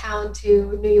out of town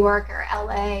to New York or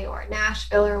LA or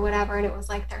Nashville or whatever. And it was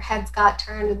their heads got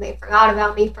turned and they forgot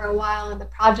about me for a while and the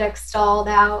project stalled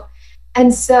out.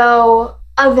 And so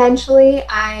eventually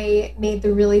I made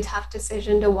the really tough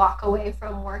decision to walk away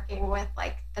from working with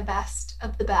the best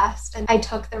of the best. And I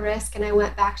took the risk, and I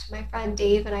went back to my friend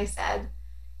Dave and I said,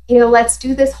 let's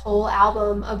do this whole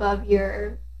album above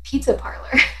your pizza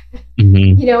parlor,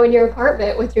 mm-hmm. In your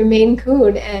apartment with your Maine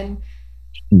Coon. And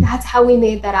that's how we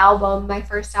made that album, my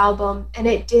first album. And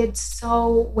it did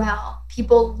so well.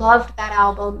 People loved that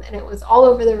album, and it was all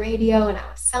over the radio, and I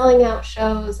was selling out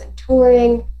shows and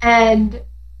touring. And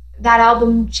that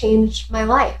album changed my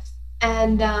life.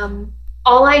 And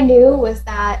all I knew was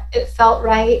that it felt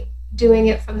right doing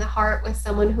it from the heart with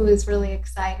someone who was really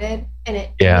excited, and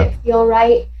it didn't feel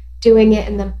right doing it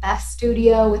in the best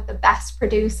studio with the best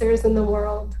producers in the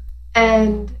world.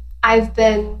 And I've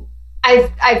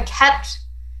kept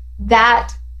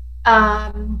that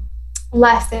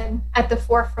lesson at the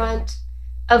forefront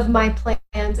of my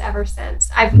plans ever since.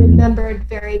 I've remembered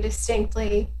very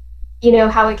distinctly,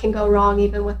 how it can go wrong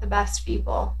even with the best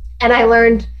people. And I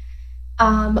learned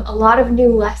a lot of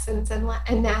new lessons in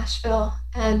Nashville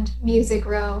and Music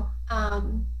Row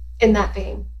in that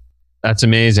vein. That's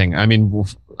amazing. I mean,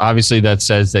 obviously that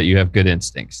says that you have good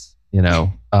instincts, and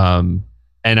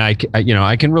I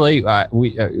can relate.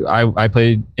 I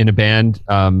played in a band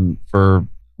for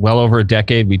well over a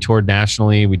decade. We toured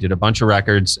nationally. We did a bunch of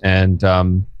records, and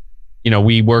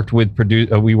we worked with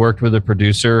a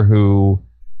producer who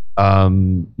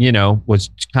was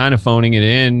kind of phoning it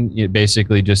in,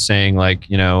 basically just saying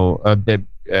a bit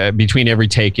between every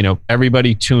take,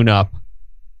 everybody tune up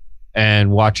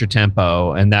and watch your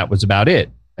tempo. And that was about it.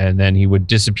 and then he would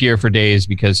disappear for days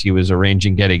because he was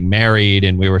arranging getting married,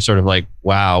 and we were sort of like,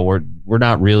 wow, we're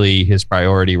not really his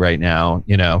priority right now,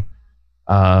 you know.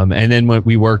 And then when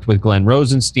we worked with Glenn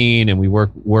Rosenstein, and we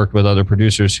worked with other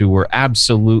producers who were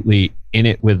absolutely in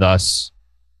it with us,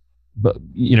 but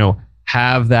you know,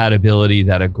 have that ability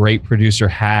that a great producer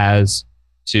has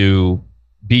to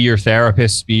be your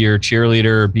therapist, be your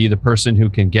cheerleader, be the person who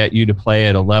can get you to play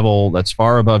at a level that's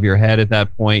far above your head at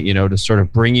that point, you know, to sort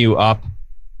of bring you up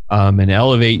and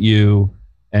elevate you.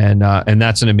 And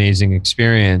that's an amazing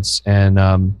experience. And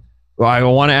well, I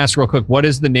want to ask real quick, what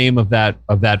is the name of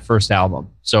that first album?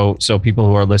 So people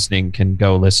who are listening can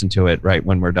go listen to it right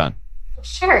when we're done.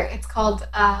 Sure. It's called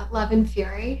Love and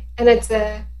Fury. And it's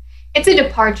a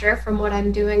departure from what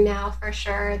I'm doing now, for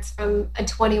sure. It's from a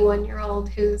 21-year-old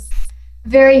who's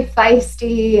very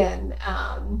feisty, and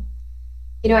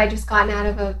you know, I just gotten out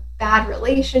of a bad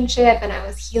relationship, and I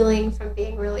was healing from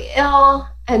being really ill,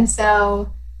 and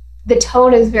so the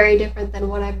tone is very different than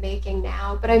what I'm making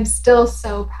now, but I'm still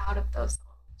so proud of those songs.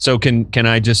 So can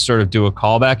I just sort of do a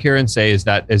callback here and say, is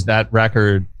that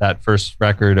record, that first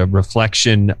record, a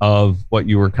reflection of what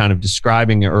you were kind of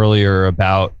describing earlier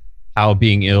about how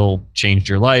being ill changed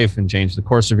your life and changed the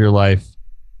course of your life?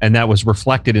 And that was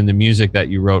reflected in the music that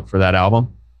you wrote for that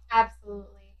album?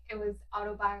 Absolutely. It was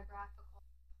autobiographical.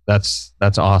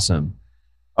 That's awesome.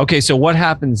 Okay, so what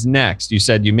happens next? You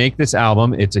said you make this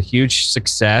album. It's a huge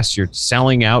success. You're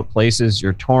selling out places.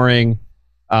 You're touring.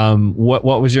 What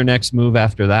was your next move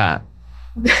after that?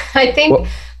 I think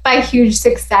by huge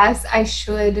success, I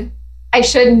should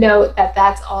note that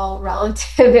that's all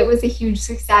relative. It was a huge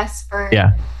success for,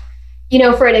 you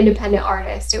know, for an independent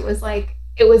artist. It was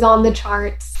on the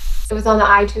charts. It was on the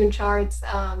iTunes charts.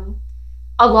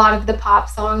 A lot of the pop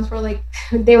songs were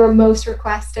they were most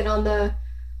requested on the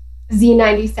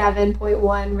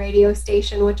Z97.1 radio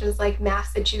station, which was like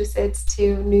Massachusetts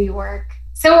to New York.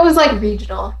 So it was like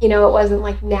regional, you know, it wasn't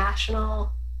like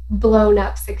national blown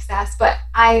up success, but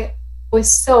I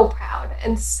was so proud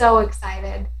and so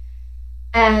excited.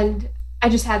 And I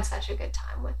just had such a good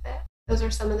time with it. Those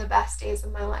are some of the best days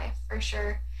of my life, for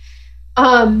sure.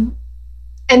 And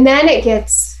then it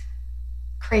gets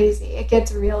crazy. It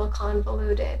gets real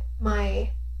convoluted, my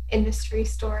industry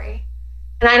story.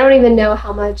 And I don't even know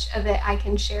how much of it I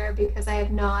can share, because I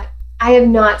have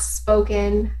not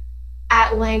spoken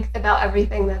at length about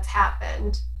everything that's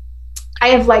happened. I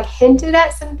have hinted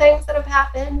at some things that have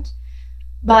happened,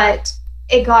 but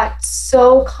it got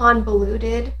so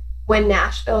convoluted when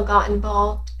Nashville got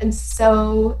involved, and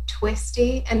so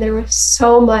twisty, and there was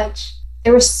so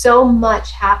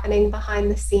much happening behind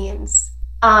the scenes.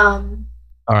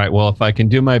 All right. Well, if I can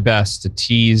do my best to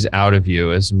tease out of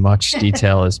you as much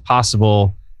detail as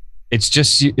possible, it's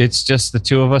just the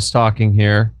two of us talking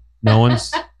here. No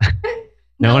one's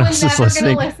ever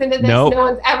listening. Gonna listen to this. Nope. No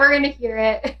one's ever going to hear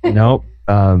it. Nope.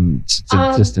 It's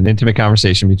just an intimate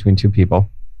conversation between two people.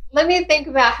 Let me think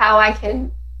about how I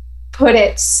can put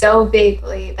it so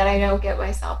vaguely that I don't get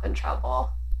myself in trouble.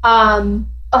 Oh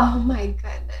my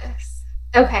goodness.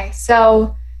 Okay,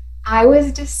 so I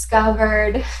was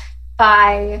discovered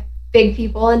by big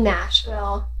people in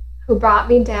Nashville who brought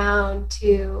me down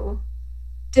to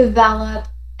develop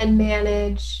and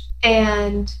manage,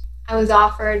 and I was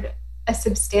offered a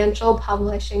substantial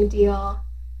publishing deal,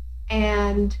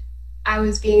 and I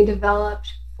was being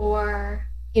developed for,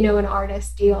 you know, an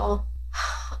artist deal.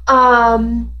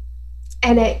 And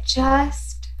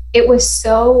it was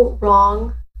so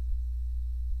wrong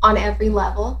on every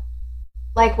level.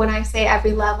 Like, when I say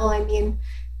every level, I mean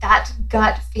that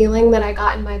gut feeling that I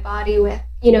got in my body with,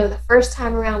 you know, the first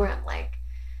time around, where I'm like,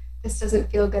 this doesn't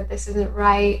feel good, this isn't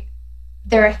right.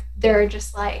 There are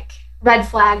just like red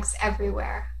flags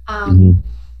everywhere. And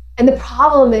the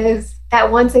problem is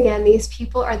that, once again, these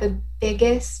people are the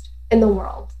biggest in the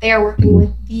world. They are working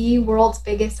with the world's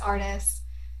biggest artists.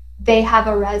 They have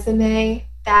a resume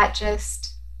that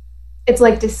it's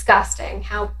like disgusting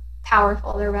how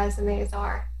powerful their resumes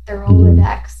are. Their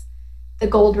Rolodex, the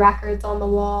gold records on the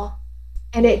wall.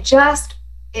 And it just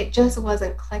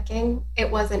wasn't clicking.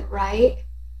 It wasn't right.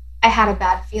 I had a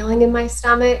bad feeling in my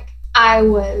stomach. I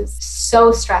was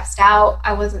so stressed out.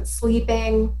 I wasn't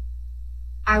sleeping.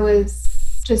 I was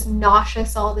just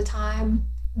nauseous all the time.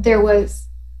 There was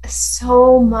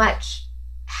so much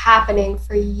happening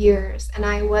for years, and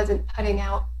I wasn't putting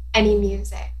out any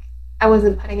music. I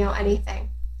wasn't putting out anything.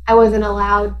 I wasn't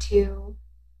allowed to.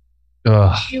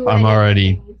 I'm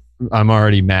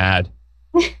already mad.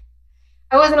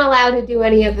 I wasn't allowed to do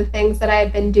any of the things that I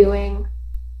had been doing.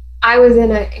 I was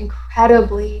in an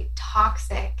incredibly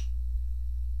toxic,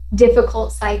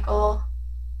 difficult cycle.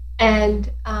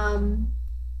 And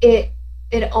it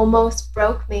almost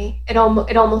broke me. It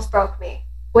almost broke me,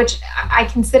 which I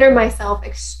consider myself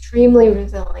extremely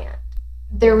resilient.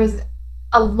 There was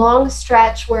a long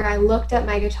stretch where I looked at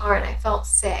my guitar and I felt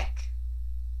sick.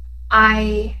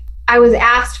 I was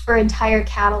asked for entire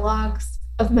catalogs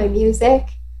of my music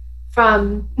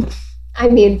from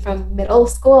middle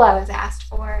school.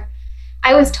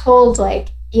 I was told, like,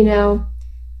 you know,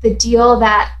 the deal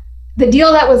that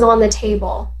was on the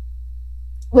table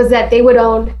was that they would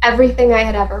own everything I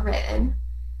had ever written,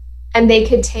 and they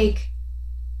could take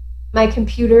my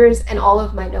computers and all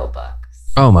of my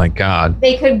notebooks. Oh my God.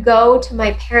 They could go to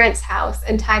my parents' house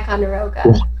in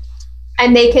Ticonderoga,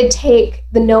 and they could take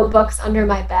the notebooks under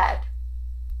my bed.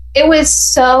 It was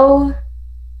so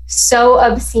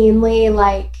obscenely,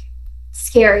 like,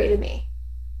 scary to me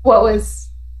what was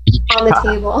on the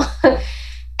table.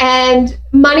 And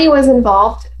money was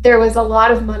involved. There was a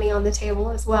lot of money on the table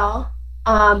as well.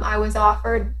 I was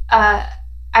offered,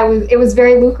 it was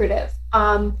very lucrative,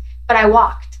 but I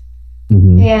walked.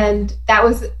 Mm-hmm. And that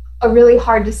was a really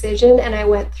hard decision. And I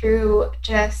went through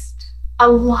just a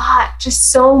lot,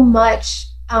 just so much.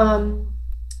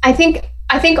 I think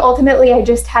ultimately I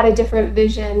just had a different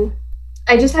vision.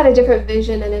 I just had a different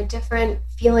vision and a different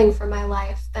feeling for my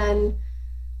life than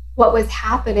what was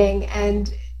happening.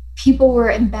 And people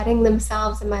were embedding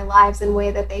themselves in my lives in a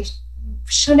way that they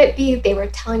shouldn't be. They were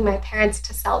telling my parents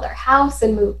to sell their house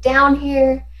and move down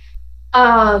here.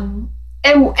 And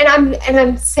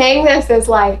I'm saying this as,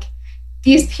 like,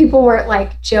 these people weren't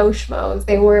like Joe Schmoes.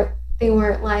 They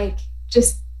weren't like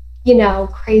just, you know,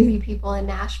 crazy people in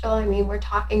Nashville. I mean, we're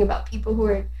talking about people who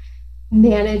are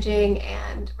managing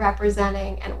and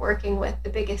representing and working with the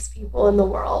biggest people in the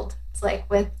world. It's like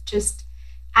with just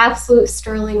absolute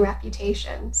sterling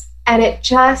reputations. And it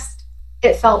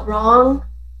felt wrong.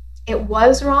 It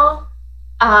was wrong.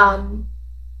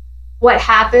 What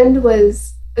happened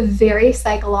was very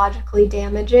psychologically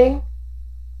damaging.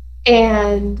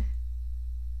 And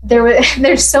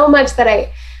there's so much that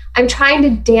I'm trying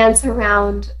to dance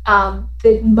around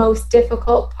the most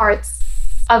difficult parts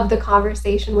of the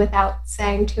conversation without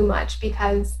saying too much,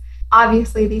 because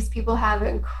obviously these people have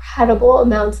incredible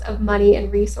amounts of money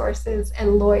and resources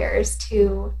and lawyers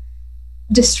to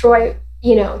destroy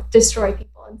people.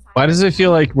 Why does it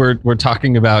feel like we're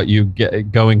talking about you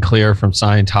going clear from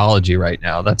Scientology right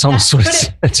now? That's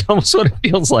almost that's almost what it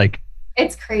feels like.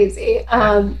 It's crazy.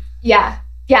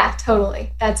 Yeah,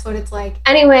 totally. That's what it's like.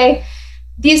 Anyway,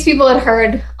 these people had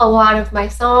heard a lot of my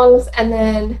songs, and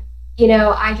then, you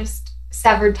know, I just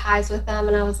severed ties with them,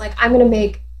 and I was like, I'm gonna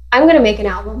make an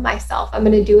album myself. I'm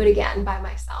gonna do it again by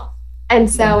myself. And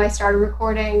so I started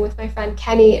recording with my friend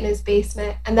Kenny in his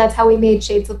basement, and that's how we made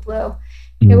Shades of Blue.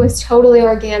 It was totally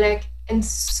organic and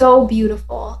so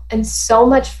beautiful and so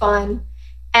much fun.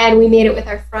 And we made it with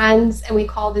our friends, and we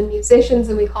called in musicians,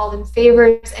 and we called in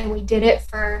favors, and we did it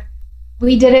for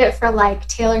like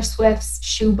Taylor Swift's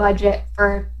shoe budget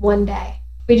for one day.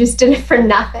 We just did it for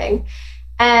nothing.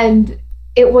 And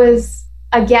it was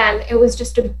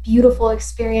just a beautiful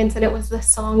experience, and it was the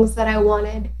songs that I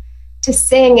wanted to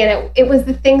sing, and it was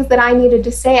the things that I needed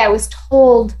to say. I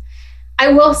will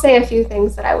say a few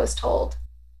things that I was told.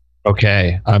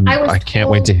 Okay. I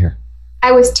can't wait to hear.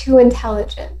 I was too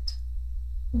intelligent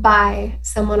by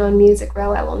someone on Music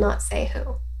Row. I will not say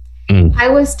who. I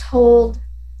was told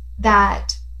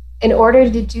that in order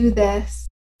to do this,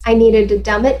 I needed to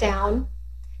dumb it down,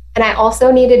 and I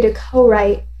also needed to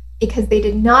co-write, because they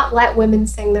did not let women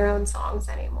sing their own songs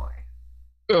anymore.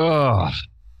 Ugh.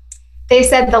 They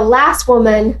said the last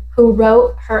woman who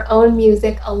wrote her own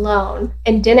music alone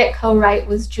and didn't co-write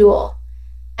was Jewel.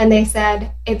 And they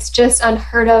said it's just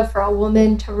unheard of for a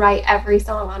woman to write every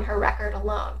song on her record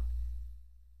alone.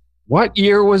 What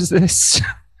year was this?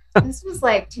 This was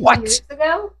like 2 years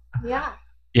ago. Yeah.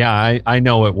 Yeah, I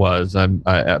know it was.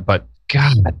 But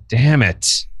God damn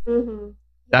it. Mm-hmm.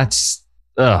 That's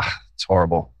it's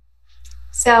horrible.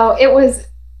 So it was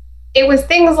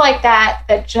things like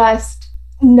that just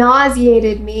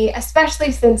nauseated me,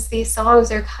 especially since these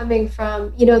songs are coming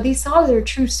from, you know, these songs are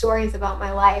true stories about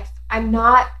my life. I'm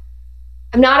not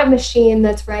a machine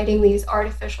that's writing these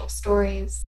artificial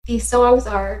stories. These songs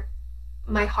are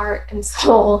my heart and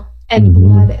soul and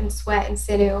blood and sweat and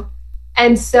sinew.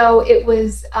 And so it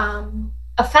was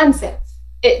offensive.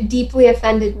 It deeply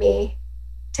offended me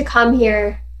to come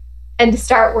here and to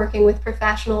start working with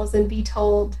professionals and be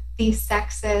told these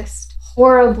sexist,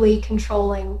 horribly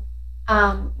controlling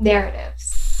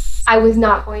narratives. I was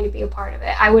not going to be a part of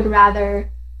it. I would rather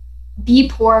be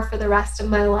poor for the rest of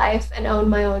my life and own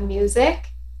my own music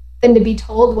than to be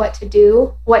told what to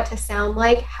do, what to sound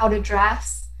like, how to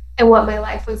dress, and what my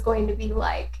life was going to be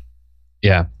like.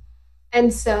 Yeah.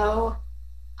 And so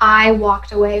I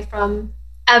walked away from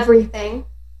everything,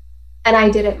 and I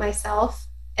did it myself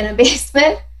in a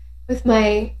basement with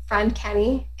my friend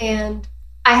Kenny, and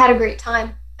I had a great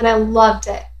time and I loved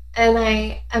it. And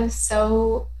I am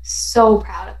so, so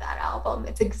proud of that album.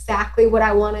 It's exactly what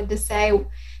I wanted to say.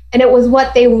 And it was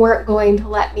what they weren't going to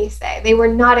let me say. They were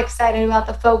not excited about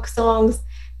the folk songs.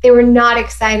 They were not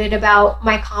excited about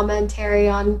my commentary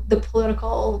on the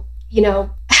political,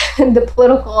 the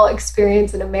political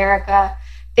experience in America.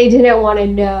 They didn't want to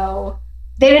know.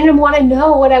 They didn't want to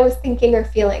know what I was thinking or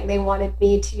feeling. They wanted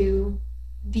me to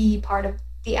be part of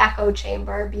the echo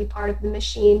chamber, be part of the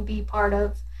machine, be part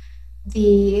of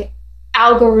the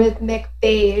algorithmic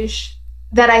beige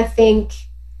that I think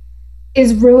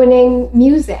is ruining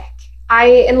music.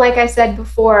 And like I said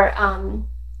before,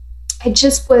 it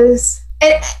just was,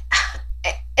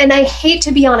 and I hate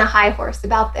to be on a high horse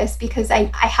about this because I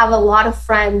have a lot of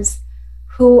friends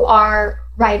who are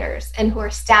writers and who are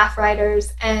staff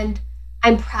writers, and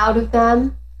I'm proud of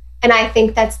them. And I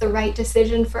think that's the right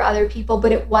decision for other people,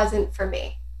 but it wasn't for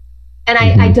me. And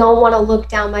I don't want to look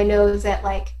down my nose at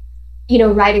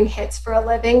writing hits for a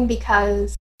living,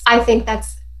 because I think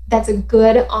that's a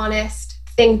good, honest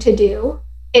thing to do.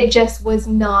 It just was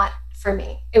not for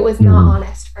me. It was not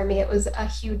honest for me. It was a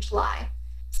huge lie.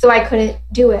 So I couldn't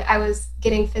do it. I was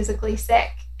getting physically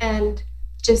sick and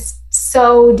just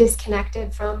so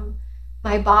disconnected from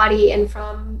my body and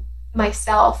from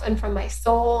myself and from my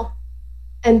soul.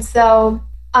 And so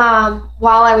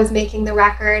while I was making the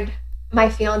record, my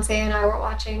fiance and I were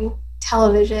watching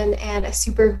television, and a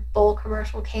Super Bowl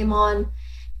commercial came on,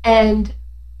 and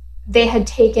they had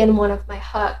taken one of my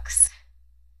hooks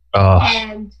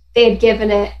and they had given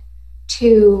it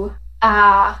to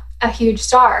a huge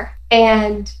star.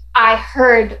 And I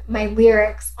heard my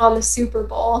lyrics on the Super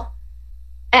Bowl,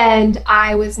 and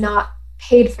I was not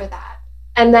paid for that.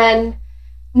 And then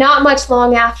not much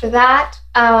long after that,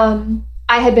 I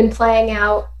had been playing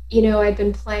out. I'd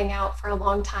been playing out for a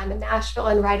long time in Nashville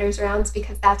and writers' rounds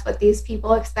because that's what these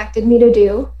people expected me to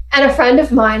do. And a friend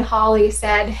of mine, Holly,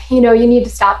 said, you need to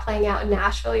stop playing out in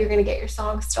Nashville. You're going to get your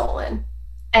songs stolen.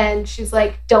 And she's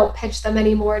like, don't pitch them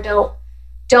anymore.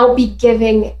 Don't be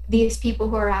giving these people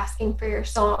who are asking for your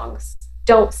songs.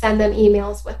 Don't send them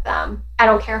emails with them. I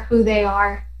don't care who they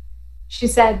are. She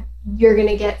said, you're going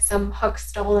to get some hooks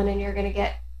stolen, and you're going to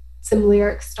get some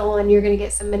lyrics stolen. You're going to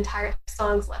get some entire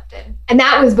songs lifted. And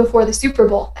that was before the Super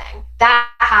Bowl thing. That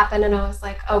happened, and I was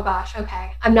like, oh gosh,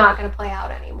 okay, I'm not going to play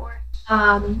out anymore.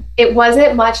 It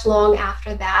wasn't much long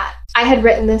after that. I had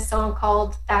written this song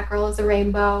called That Girl Is a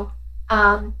Rainbow.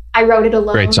 I wrote it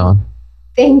alone. Great song.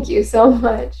 Thank you so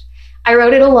much. I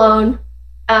wrote it alone.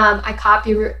 I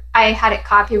had it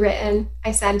copywritten.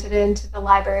 I sent it into the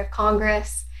Library of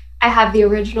Congress. I have the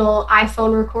original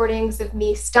iPhone recordings of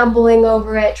me stumbling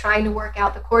over it, trying to work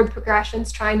out the chord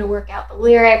progressions, trying to work out the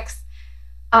lyrics.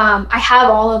 I have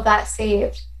all of that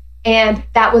saved. And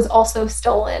that was also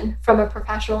stolen from a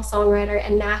professional songwriter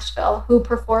in Nashville who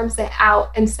performs it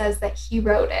out and says that he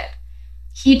wrote it.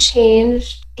 He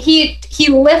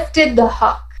lifted the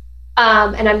hook.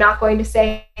 And I'm not going to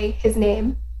say his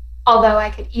name, although I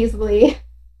could easily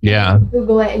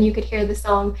Google it and you could hear the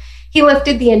song. He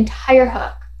lifted the entire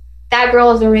hook. That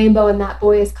girl is a rainbow and that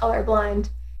boy is colorblind.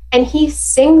 And he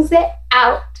sings it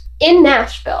out in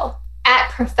Nashville at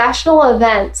professional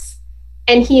events.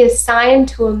 And he is signed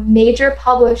to a major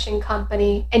publishing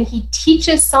company, and he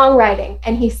teaches songwriting,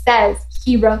 and he says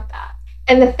he wrote that.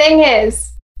 And the thing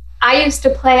is, I used to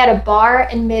play at a bar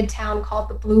in Midtown called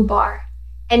the Blue Bar,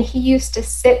 and he used to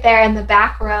sit there in the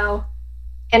back row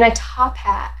in a top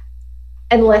hat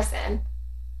and listen.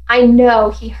 I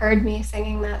know he heard me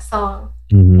singing that song,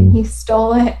 and he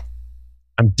stole it.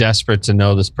 I'm desperate to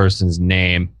know this person's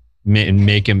name and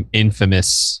make him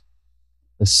infamous.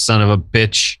 The son of a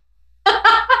bitch.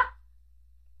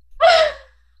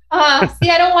 See,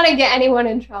 I don't want to get anyone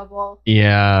in trouble.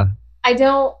 Yeah. I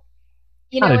don't,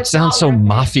 God, it sounds so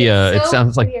mafia. It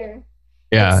sounds clear. like,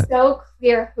 yeah. It's so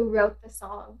clear who wrote the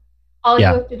song. All you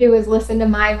have to do is listen to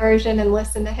my version and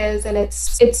listen to his, and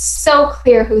it's so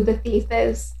clear who the thief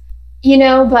is,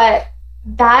 but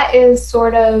that is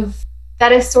sort of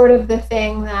the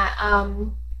thing that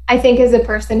I think as a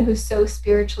person who's so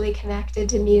spiritually connected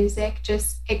to music,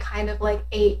 it kind of like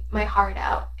ate my heart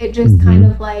out. It just kind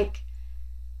of like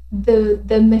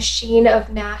the machine of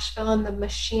Nashville and the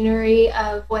machinery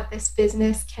of what this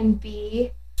business can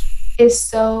be is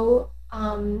so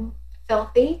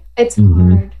filthy. It's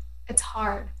hard. It's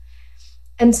hard.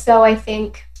 And so I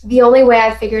think the only way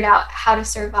I figured out how to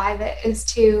survive it is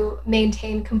to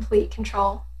maintain complete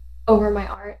control over my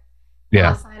art, Yeah.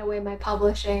 not sign away my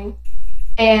publishing,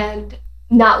 and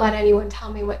not let anyone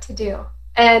tell me what to do.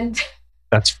 And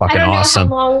That's I fucking don't know awesome.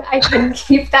 how long I can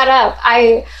keep that up.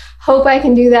 I hope I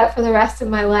can do that for the rest of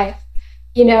my life.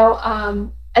 You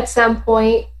know, at some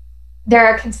point, there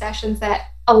are concessions that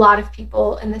a lot of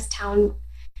people in this town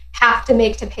have to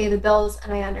make to pay the bills,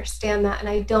 and I understand that. And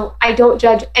I don't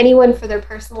judge anyone for their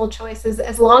personal choices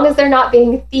as long as they're not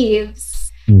being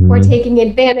thieves or taking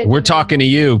advantage. We're talking to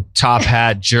you, top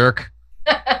hat jerk.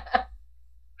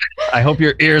 I hope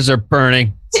your ears are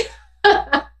burning.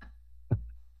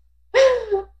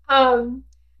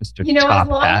 Mr. You know, Top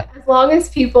Hat. as long as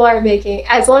people are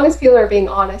being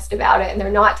honest about it and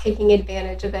they're not taking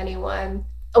advantage of anyone,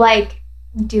 like,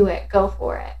 do it, go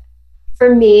for it.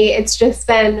 For me, it's just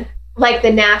been like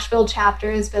the Nashville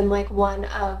chapter has been like one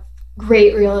of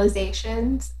great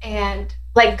realizations, and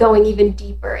like going even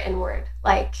deeper inward,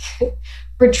 like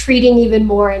retreating even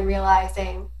more and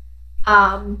realizing,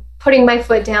 putting my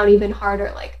foot down even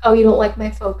harder, like, oh, you don't like my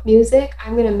folk music?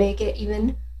 I'm going to make it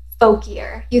even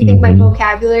folkier. You think my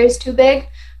vocabulary is too big?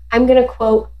 I'm going to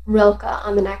quote Rilke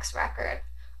on the next record.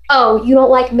 Oh, you don't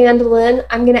like mandolin?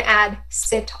 I'm going to add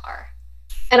sitar.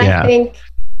 And I think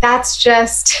that's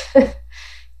just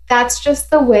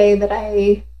the way that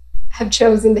I have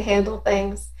chosen to handle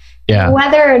things. Yeah.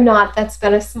 Whether or not that's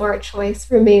been a smart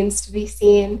choice remains to be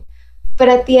seen. But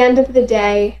at the end of the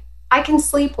day, I can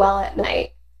sleep well at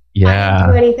night. Yeah. I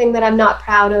don't do anything that I'm not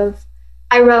proud of.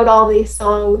 I wrote all these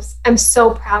songs. I'm so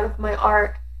proud of my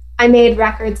art. I made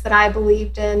records that I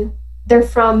believed in. They're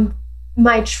from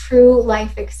my true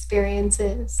life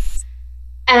experiences.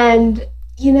 And,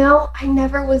 you know, I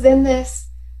never was in this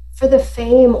for the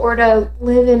fame or to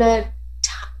live in a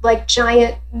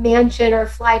giant mansion or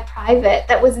fly private.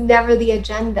 That was never the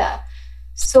agenda.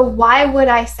 So why would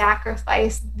I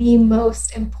sacrifice the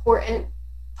most important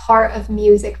part of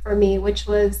music for me, which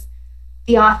was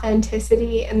the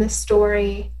authenticity and the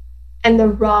story and the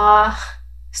raw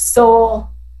soul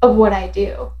of what I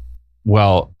do?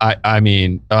 Well, I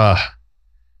mean, I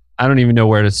don't even know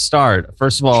where to start.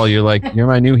 First of all, you're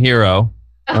my new hero,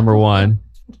 number one.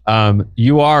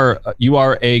 You are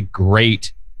a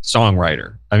great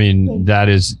songwriter. I mean, that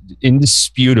is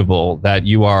indisputable that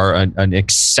you are an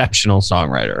exceptional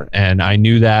songwriter. And I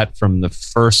knew that from the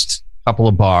first couple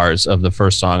of bars of the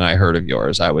first song I heard of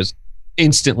yours. I was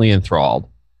instantly enthralled.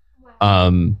 Wow.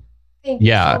 Thank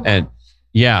you so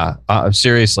much.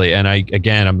 Seriously. And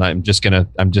I'm just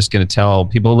gonna tell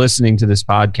people listening to this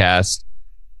podcast,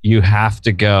 you have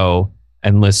to go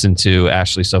and listen to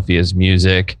Ashley Sofia's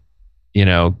music. You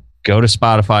know, go to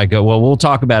Spotify. We'll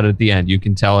talk about it at the end. You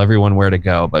can tell everyone where to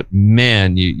go. But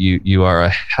man, you are a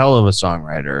hell of a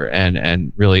songwriter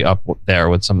and really up there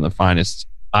with some of the finest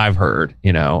I've heard.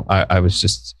 You know, I was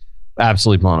just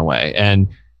absolutely blown away. And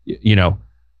you know,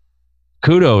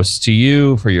 kudos to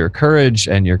you for your courage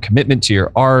and your commitment to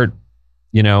your art.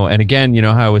 You know, and again, you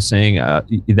know how I was saying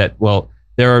over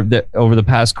the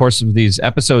past course of these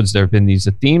episodes, there have been these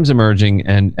themes emerging,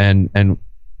 and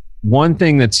one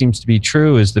thing that seems to be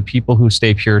true is the people who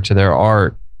stay pure to their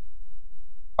art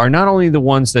are not only the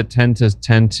ones that tend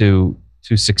to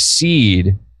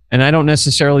succeed, and I don't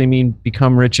necessarily mean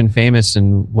become rich and famous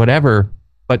and whatever,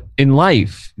 but in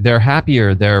life, they're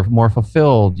happier, they're more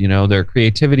fulfilled. You know, their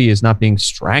creativity is not being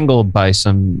strangled by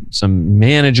some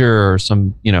manager or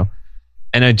some, you know.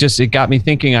 And it got me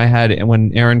thinking. I had,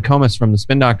 when Aaron Comas from the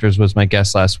Spin Doctors was my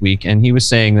guest last week, and he was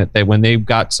saying that when they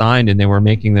got signed and they were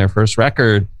making their first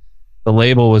record, the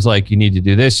label was like, you need to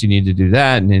do this, you need to do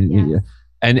that. And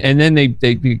then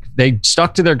they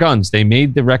stuck to their guns. They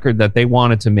made the record that they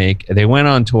wanted to make. They went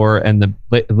on tour, and the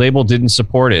label didn't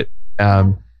support it.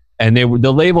 And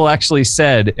the label actually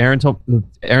said, Aaron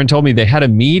told me they had a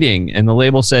meeting, and the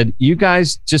label said, you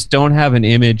guys just don't have an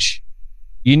image.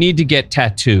 You need to get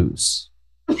tattoos.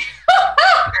 You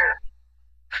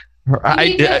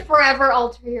need to forever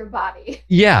alter your body.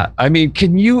 Yeah. I mean,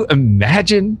 can you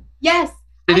imagine? Yes.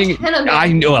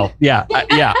 I know. Well, yeah.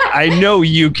 I know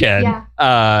you can.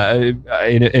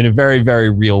 In a very, very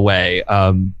real way.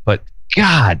 But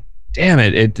God damn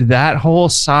it, that whole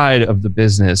side of the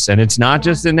business, and it's not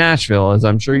just in Nashville, as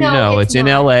I'm sure you know. It's in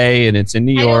LA and it's in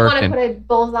New York. I don't want to put a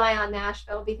bullseye on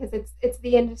Nashville because it's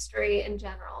the industry in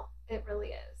general. It really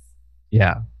is.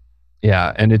 Yeah.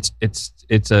 Yeah, and it's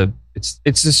the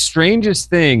strangest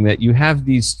thing that you have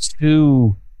these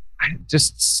two.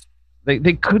 Just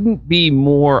they couldn't be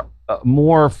more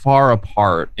far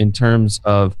apart in terms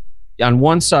of, on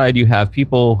one side you have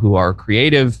people who are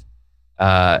creative,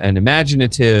 and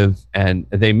imaginative, and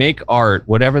they make art,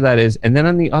 whatever that is. And then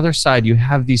on the other side, you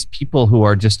have these people who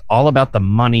are just all about the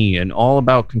money and all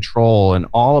about control and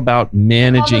all about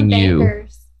managing you.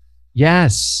 Bankers.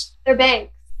 Yes. They're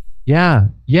banks. Yeah.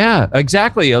 Yeah,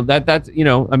 exactly. That's,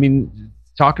 I mean,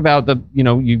 talk about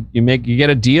you get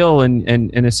a deal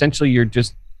and essentially you're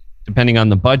just, depending on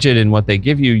the budget and what they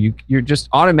give you, you're just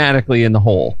automatically in the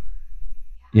hole,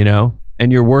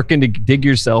 and you're working to dig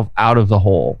yourself out of the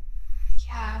hole.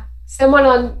 Yeah. Someone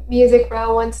on Music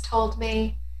Row once told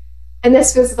me, and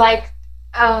this was like,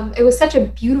 it was such a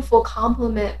beautiful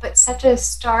compliment, but such a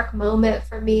stark moment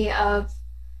for me of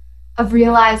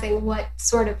realizing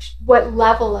what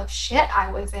level of shit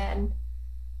I was in,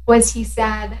 was he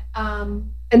said,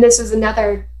 and this was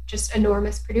another just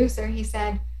enormous producer, he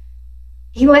said,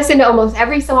 he listened to almost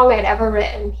every song I'd ever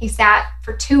written. He sat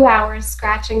for 2 hours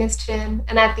scratching his chin,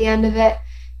 and at the end of it,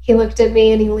 he looked at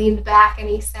me and he leaned back and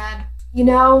he said,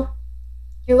 you're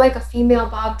like a female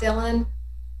Bob Dylan.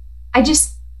 I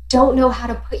just don't know how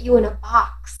to put you in a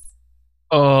box.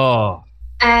 Oh.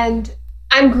 And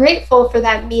I'm grateful for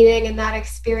that meeting and that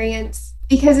experience,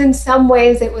 because in some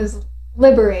ways it was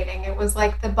liberating. It was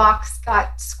like the box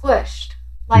got squished.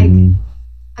 Like, I'm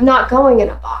not going in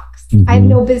a box. I have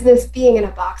no business being in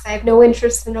a box. I have no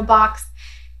interest in a box.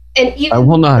 And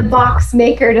even the box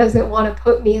maker doesn't want to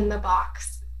put me in the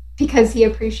box because he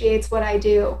appreciates what I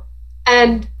do.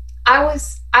 And I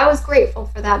was grateful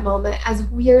for that moment, as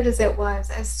weird as it was,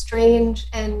 as strange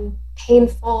and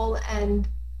painful and,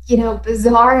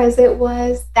 bizarre as it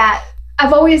was. That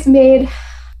I've always made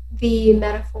the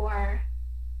metaphor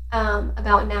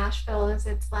about Nashville as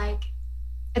it's like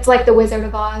the Wizard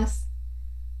of Oz.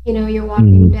 You're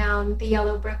walking down the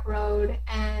yellow brick road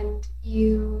and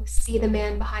you see the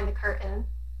man behind the curtain,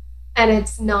 and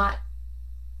it's not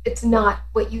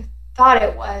what you thought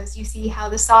it was. You see how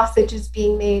the sausage is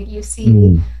being made. You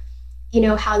see,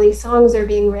 how these songs are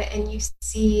being written. You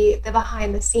see the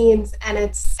behind the scenes, and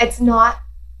it's not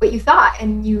what you thought.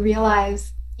 And you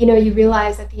realize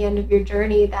at the end of your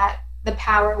journey that the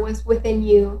power was within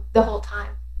you the whole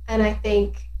time. And I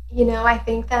think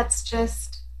that's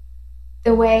just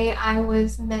the way I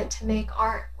was meant to make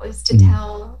art, was to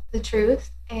tell the truth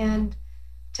and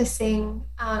to sing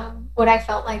what I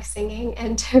felt like singing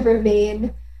and to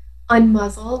remain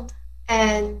unmuzzled.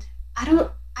 And I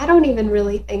don't even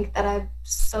really think that I've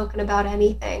spoken about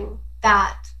anything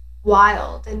that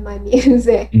wild in my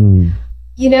music,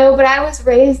 but I was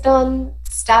raised on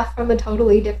stuff from a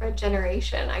totally different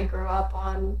generation. I grew up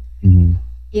on,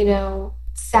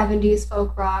 70s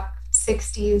folk rock,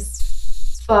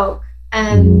 60s folk.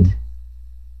 And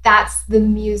that's the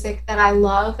music that I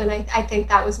love. And I think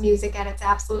that was music at its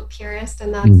absolute purest.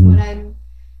 And that's what I'm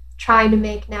trying to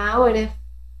make now. And if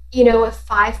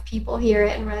 5 people hear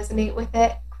it and resonate with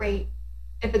it, great.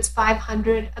 If it's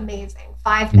 500, amazing.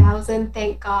 5,000,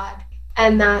 thank God.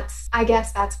 And I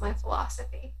guess that's my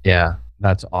philosophy. Yeah,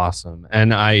 that's awesome.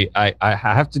 And I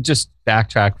have to just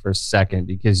backtrack for a second,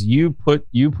 because you put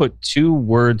 2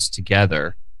 words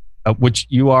together, which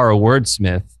you are a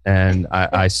wordsmith, and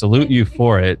I salute you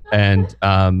for it. And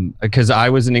because I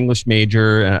was an English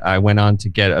major, and I went on to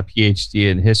get a PhD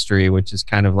in history, which is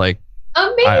kind of like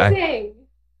amazing.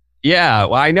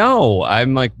 Well, I know.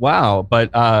 I'm like, wow. But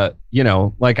I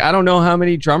don't know how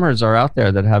many drummers are out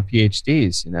there that have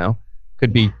PhDs.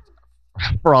 Could be,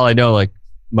 for all I know, like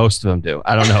most of them do.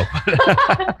 I don't know.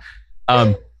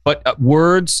 But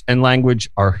words and language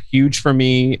are huge for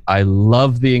me. I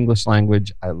love the English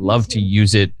language. I love to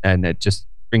use it, and it just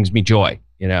brings me joy,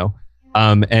 So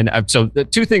the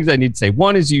 2 things I need to say.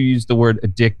 One is you used the word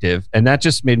addictive, and that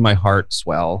just made my heart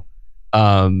swell,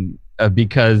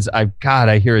 because I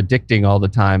hear addicting all the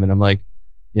time, and I'm like,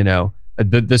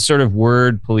 the sort of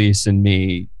word police in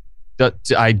me,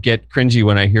 I get cringy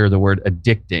when I hear the word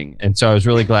addicting, and so I was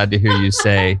really glad to hear you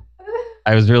say.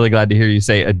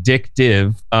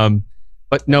 Addictive.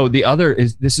 But no, the other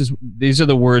is, these are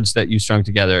the words that you strung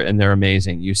together, and they're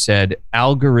amazing. You said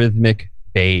algorithmic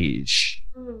beige.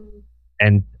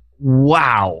 And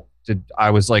wow,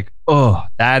 I was like, oh,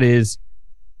 that is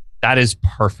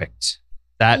perfect.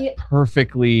 That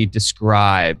perfectly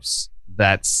describes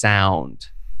that sound.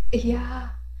 Yeah.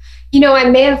 I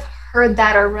may have heard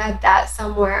that or read that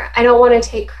somewhere. I don't want to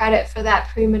take credit for that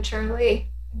prematurely,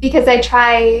 because I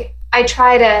try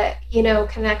to,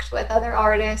 connect with other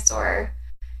artists or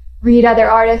read other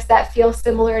artists that feel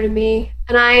similar to me.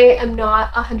 And I am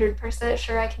not 100%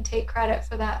 sure I can take credit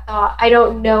for that thought. I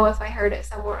don't know if I heard it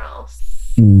somewhere else.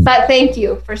 But thank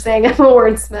you for saying I'm a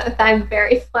wordsmith. I'm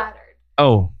very flattered.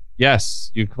 Oh, yes,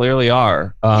 you clearly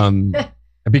are.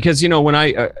 Because, when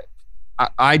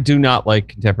I do not like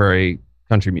contemporary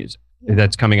country music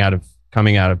that's coming out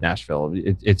of Nashville.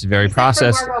 It's very Except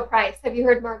processed. for Margot Price. Have you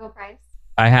heard Margot Price?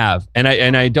 I have, and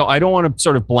I don't want to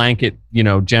sort of blanket,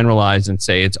 generalize and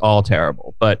say it's all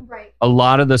terrible, but Right. a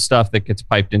lot of the stuff that gets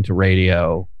piped into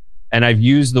radio, and I've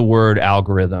used the word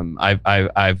algorithm.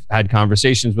 I've had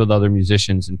conversations with other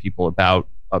musicians and people about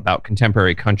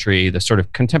contemporary country, the sort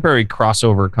of contemporary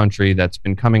crossover country that's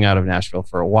been coming out of Nashville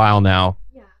for a while now.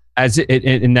 Yeah. As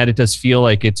in that it does feel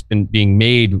like it's been being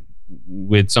made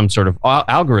with some sort of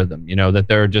algorithm, that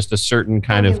there are just a certain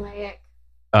kind Formulaic.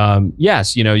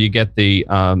 yes, you get the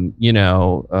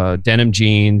denim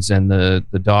jeans and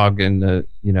the dog and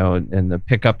and the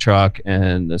pickup truck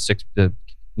and the six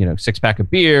pack of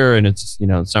beer, and it's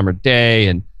summer day,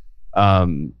 and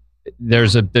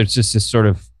there's just this sort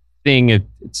of thing.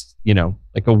 It's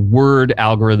like a word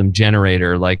algorithm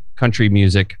generator, like country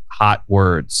music hot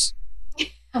words.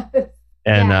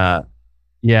 And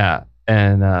Yes.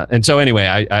 and so anyway,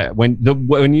 I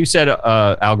when you said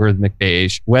algorithmic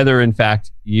beige, whether in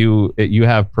fact you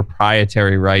have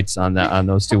proprietary rights on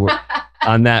those two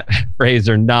on that phrase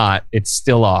or not, it's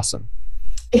still awesome.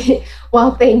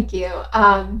 Well, thank you.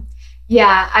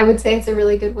 Yeah, I would say it's a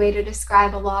really good way to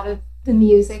describe a lot of the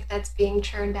music that's being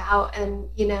churned out. And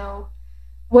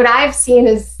what I've seen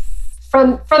is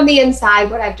from the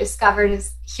inside, what I've discovered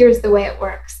is here's the way it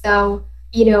works. So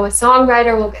a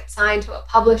songwriter will get signed to a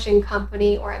publishing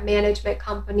company or a management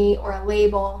company or a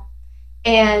label.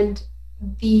 And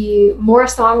the more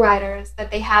songwriters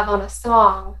that they have on a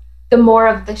song, the more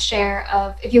of the share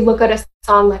of, if you look at a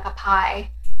song like a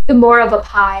pie, the more of a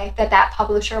pie that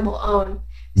publisher will own.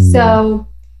 Mm-hmm. So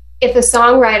if the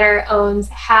songwriter owns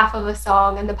half of a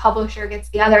song and the publisher gets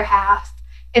the other half,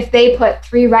 if they put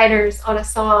 3 writers on a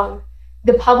song,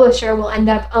 the publisher will end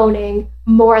up owning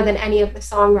more than any of the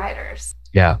songwriters.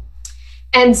 Yeah.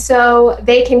 And so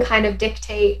they can kind of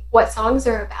dictate what songs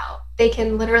are about. They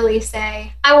can literally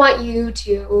say, I want you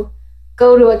to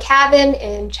go to a cabin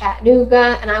in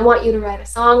Chattanooga and I want you to write a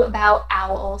song about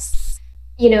owls.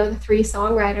 The 3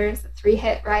 songwriters, the 3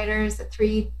 hit writers, the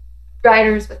 3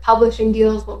 writers with publishing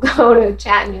deals will go to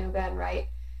Chattanooga and write,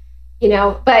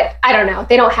 but I don't know.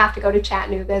 They don't have to go to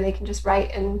Chattanooga. They can just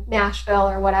write in Nashville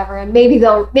or whatever. And maybe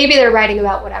they're writing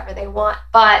about whatever they want,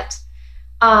 but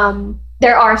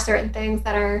there are certain things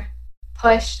that are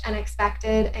pushed and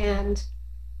expected, and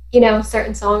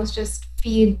certain songs just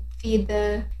feed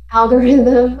the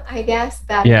algorithm, I guess.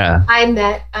 But yeah. I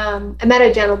met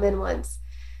a gentleman once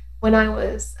when I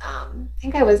was I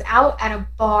think I was out at a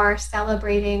bar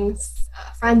celebrating a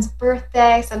friend's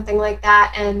birthday, something like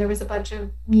that, and there was a bunch of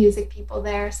music people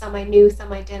there. Some I knew,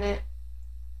 some I didn't.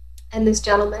 And this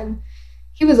gentleman,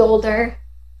 he was older.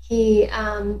 He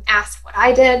asked what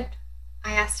I did.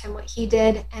 I asked him what he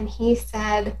did, and he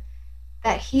said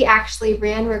that he actually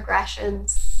ran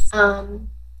regressions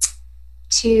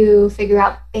to figure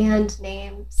out band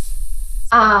names.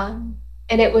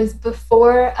 And it was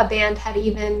before a band had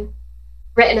even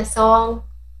written a song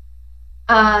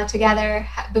together,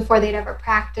 before they'd ever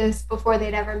practiced, before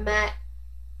they'd ever met.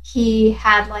 He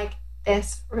had like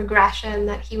this regression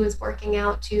that he was working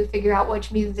out to figure out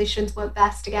which musicians went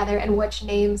best together and which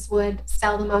names would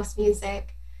sell the most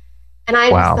music. And I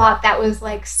just thought that was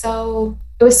like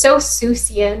it was so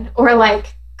Seussian or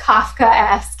like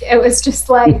Kafka-esque. It was just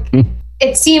like,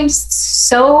 it seemed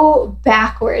so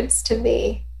backwards to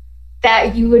me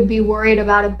that you would be worried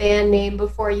about a band name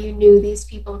before you knew these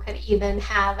people could even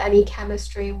have any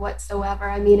chemistry whatsoever.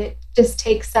 I mean, it just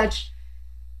takes such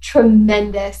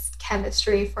tremendous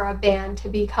chemistry for a band to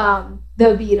become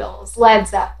the Beatles, Led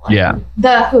Zeppelin,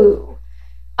 The Who,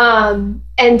 and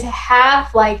to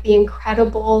have like the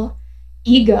incredible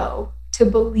ego to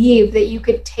believe that you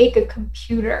could take a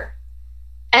computer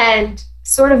and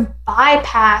sort of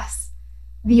bypass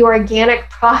the organic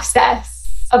process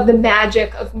of the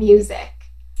magic of music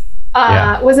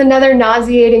was another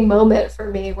nauseating moment for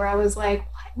me, where I was like,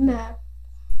 what in the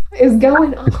is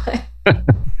going on?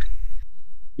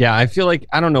 Yeah, I feel like,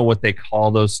 I don't know what they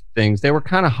call those things. They were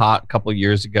kind of hot a couple of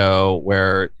years ago,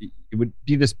 where it would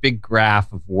be this big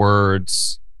graph of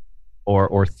words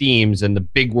or themes, and the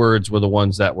big words were the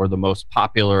ones that were the most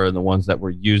popular and the ones that were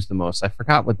used the most. I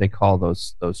forgot what they call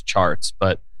those charts,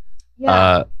 but you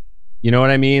know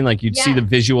what I mean? Like you'd see the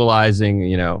visualizing,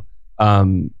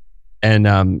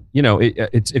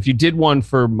 it's, if you did one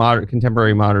for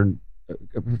contemporary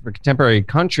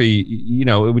country,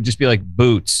 it would just be like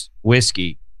boots,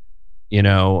 whiskey,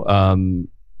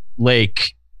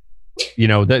 lake,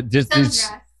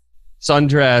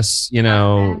 sundress,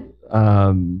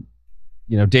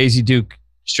 Daisy Duke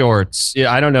shorts.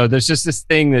 Yeah, I don't know. There's just this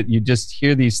thing that you just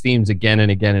hear these themes again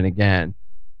and again and again.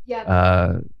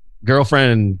 Yeah.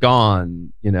 Girlfriend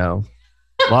gone,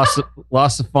 lost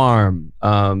the farm,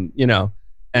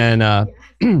 and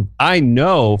I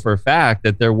know for a fact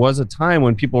that there was a time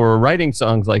when people were writing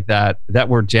songs like that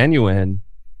were genuine,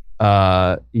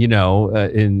 in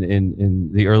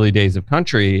the early days of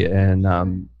country,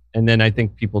 and then I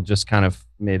think people just kind of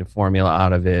made a formula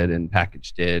out of it and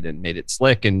packaged it and made it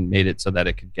slick and made it so that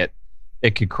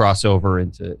it could cross over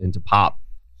into pop.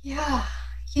 Yeah.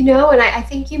 And I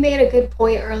think you made a good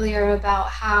point earlier about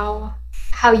how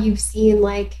you've seen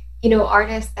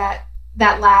artists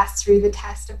that last through the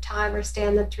test of time or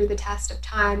stand up through the test of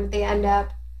time. They end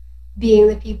up being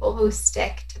the people who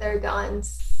stick to their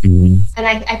guns. Mm-hmm. And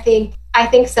I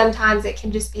think sometimes it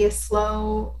can just be a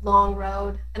slow, long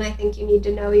road. And I think you need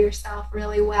to know yourself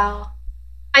really well.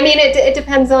 I mean, it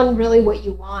depends on really what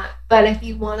you want. But if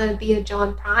you want to be a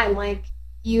John Prine,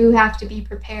 you have to be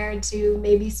prepared to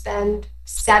maybe spend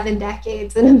 7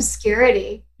 decades in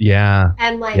obscurity. Yeah.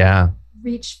 And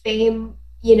reach fame,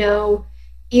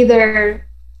 either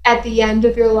at the end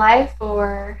of your life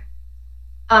or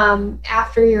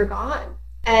after you're gone.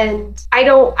 And I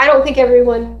don't think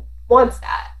everyone wants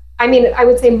that. I mean, I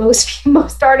would say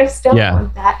most artists don't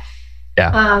want that.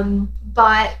 Yeah.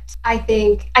 But I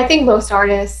think most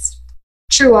artists,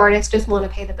 true artists, just want to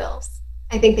pay the bills.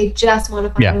 I think they just want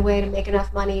to find a way to make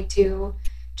enough money to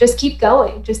just keep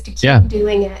going, just to keep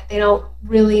doing it. They don't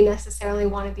really necessarily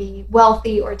want to be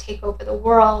wealthy or take over the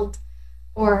world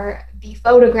or be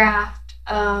photographed.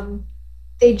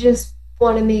 They just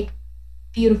want to make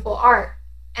beautiful art.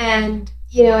 And,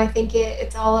 I think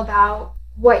it's all about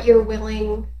what you're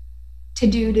willing to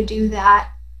do that.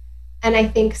 And I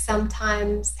think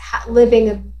sometimes living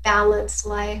a balanced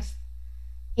life,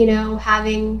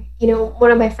 having,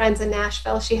 one of my friends in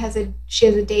Nashville, she has a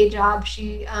day job.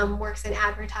 She works in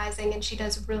advertising and she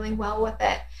does really well with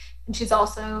it. And she's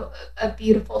also a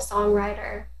beautiful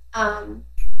songwriter. And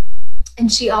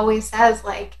she always says,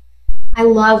 I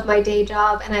love my day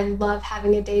job and I love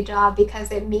having a day job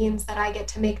because it means that I get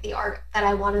to make the art that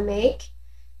I want to make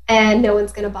and no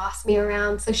one's going to boss me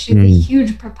around. So she's a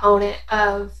huge proponent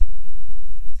of,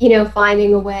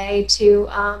 finding a way to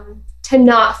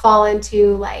not fall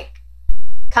into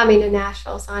coming to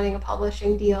Nashville, signing a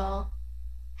publishing deal,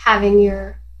 having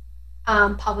your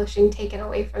publishing taken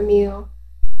away from you,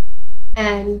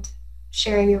 and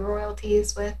sharing your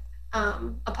royalties with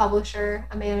a publisher,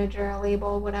 a manager, a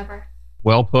label, whatever.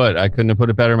 Well put. I couldn't have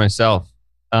put it better myself.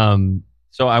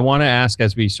 So I want to ask,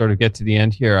 as we sort of get to the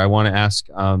end here, I want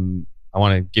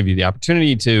to give you the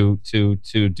opportunity to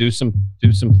do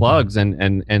some plugs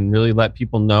and really let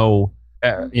people know,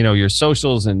 your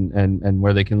socials and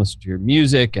where they can listen to your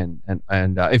music and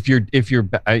if you're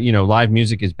live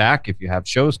music is back, if you have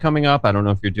shows coming up. I don't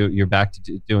know if you're back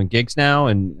to doing gigs now,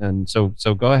 and so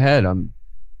go ahead.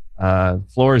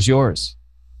 Floor is yours.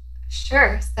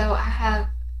 Sure. So I have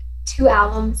 2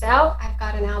 albums out. I've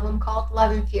got an album called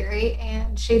Love and Fury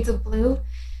and Shades of Blue.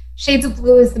 Shades of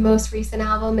Blue is the most recent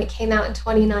album. It came out in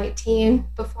 2019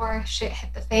 before shit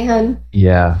hit the fan.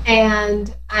 Yeah.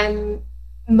 And I'm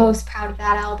most proud of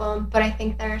that album, but I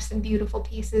think there are some beautiful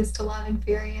pieces to Love and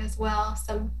Fury as well.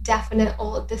 Some definite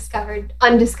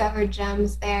undiscovered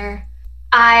gems there.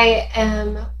 I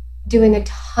am doing a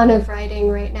ton of writing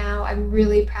right now. I'm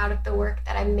really proud of the work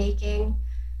that I'm making.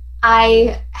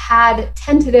 I had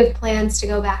tentative plans to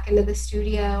go back into the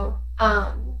studio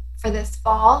for this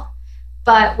fall,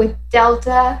 but with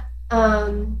Delta,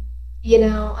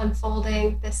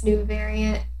 unfolding this new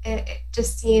variant, it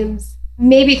just seems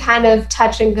maybe kind of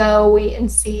touch and go, wait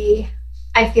and see.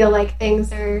 I feel like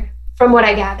things are, from what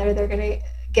I gather, they're going to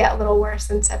get a little worse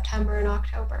in September and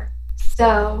October.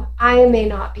 So I may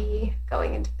not be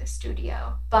going into the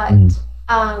studio, but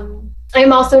I'm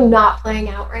also not playing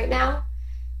out right now.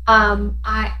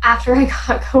 After I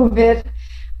got COVID,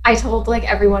 I told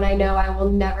everyone I know I will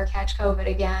never catch COVID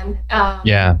again.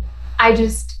 I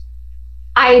just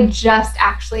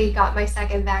actually got my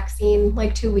second vaccine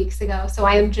 2 weeks ago. So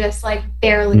I am just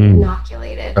barely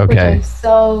inoculated, which I'm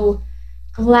so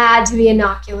glad to be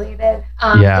inoculated.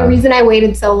 The reason I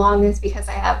waited so long is because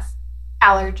I have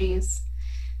allergies.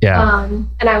 And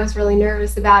I was really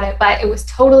nervous about it, but it was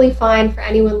totally fine for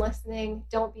anyone listening.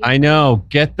 Don't be. I know.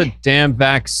 Get the damn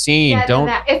vaccine.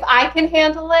 If I can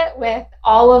handle it with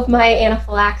all of my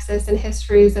anaphylaxis and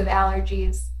histories of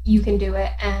allergies, you can do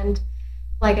it. And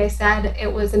like I said,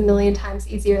 it was a million times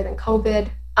easier than COVID.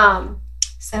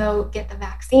 So get the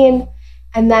vaccine,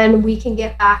 and then we can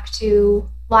get back to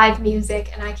live music,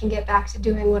 and I can get back to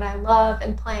doing what I love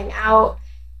and playing out.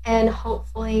 and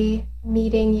hopefully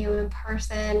meeting you in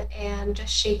person and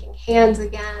just shaking hands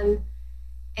again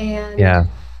and,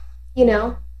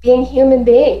 being human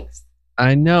beings.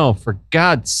 I know. For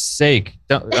God's sake,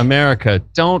 America,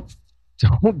 don't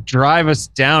drive us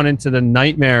down into the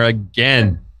nightmare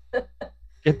again.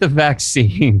 Get the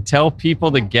vaccine. Tell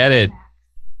people to get it.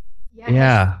 Yes.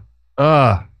 Yeah.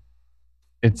 Ugh.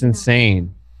 It's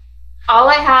insane. All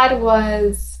I had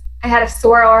a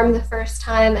sore arm the first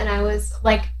time, and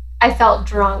I felt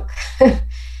drunk.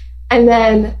 And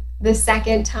then the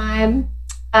second time,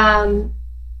 I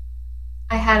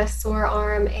had a sore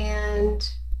arm and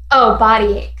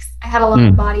body aches. I had a lot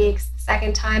of body aches the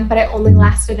second time, but it only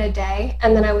lasted a day,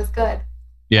 and then I was good.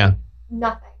 Yeah.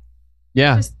 Nothing.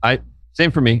 Yeah.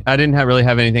 Same for me. I didn't really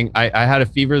have anything. I had a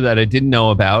fever that I didn't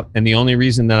know about, and the only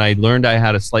reason that I learned I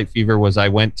had a slight fever was I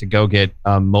went to go get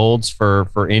molds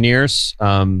for in-ears,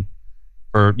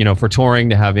 for touring,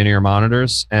 to have in-ear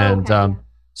monitors, and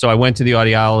so I went to the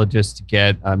audiologist to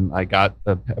get. I got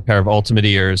a pair of Ultimate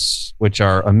ears, which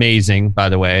are amazing, by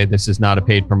the way. This is not a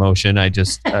paid promotion. I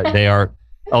just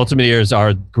Ultimate ears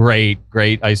are great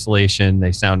isolation.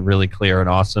 They sound really clear and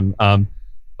awesome.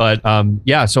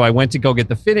 So I went to go get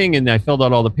the fitting, and I filled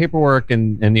out all the paperwork,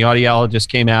 and the audiologist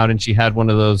came out, and she had one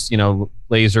of those,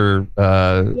 laser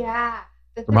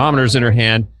thermometers in her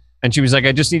hand. And she was like,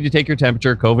 I just need to take your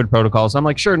temperature, COVID protocols. I'm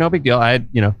like, sure, no big deal.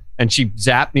 And she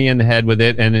zapped me in the head with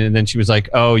it. And then she was like,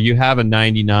 oh, you have a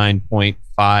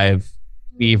 99.5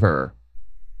 fever.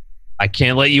 I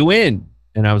can't let you in.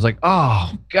 And I was like,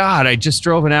 oh God, I just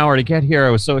drove an hour to get here.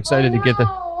 I was so excited to get the.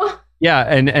 Yeah,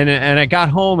 and I got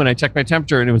home and I checked my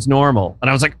temperature and it was normal. And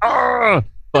I was like, oh,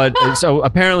 but so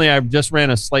apparently I just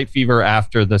ran a slight fever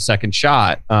after the second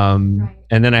shot. And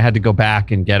then I had to go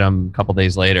back and get them a couple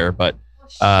days later. But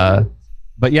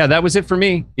yeah, that was it for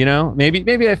me.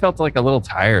 Maybe I felt like a little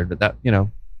tired, but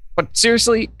but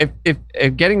seriously, if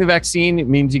getting the vaccine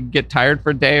means you get tired for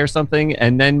a day or something,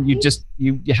 and then you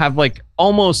have like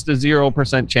almost a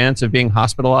 0% chance of being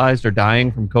hospitalized or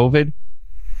dying from COVID.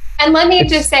 And let me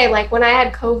just say, like, when I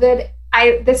had COVID,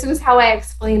 this was how I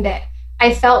explained it.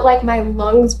 I felt like my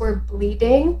lungs were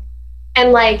bleeding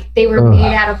and like they were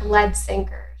made out of lead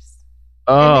sinkers.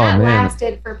 Oh, and that man.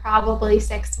 lasted for probably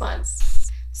 6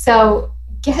 months. So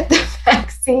get the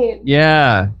vaccine.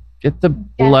 Yeah. Get the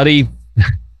bloody...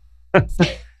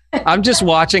 I'm just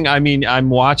watching. I mean, I'm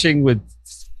watching with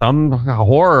some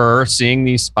horror, seeing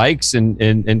these spikes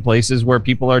in places where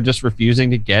people are just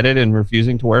refusing to get it and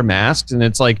refusing to wear masks. And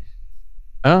it's like,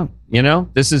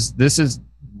 this is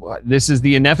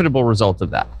the inevitable result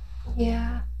of that.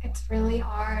 Yeah, it's really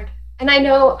hard. And I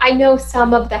know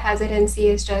some of the hesitancy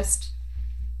is just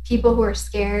people who are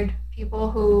scared,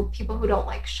 people who don't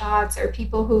like shots, or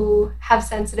people who have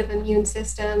sensitive immune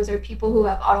systems, or people who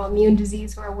have autoimmune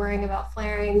disease who are worrying about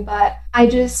flaring. But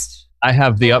I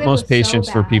have the utmost patience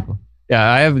for people.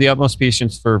 Yeah, I have the utmost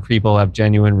patience for people who have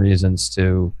genuine reasons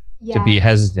to be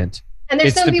hesitant. And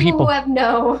there's some people who have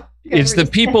no. It's the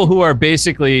people who are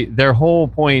basically, their whole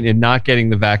point in not getting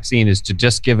the vaccine is to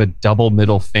just give a double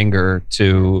middle finger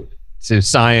to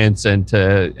science and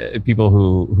to people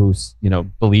who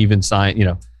believe in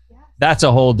science. That's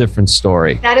a whole different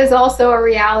story. That is also a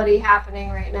reality happening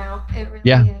right now. It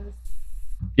really is.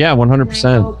 Yeah,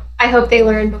 100%. I hope they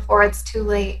learn before it's too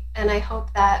late, and I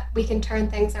hope that we can turn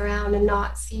things around and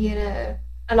not see an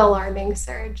alarming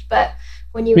surge. But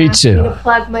when you asked me to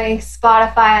plug my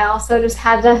Spotify, I also just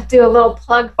had to do a little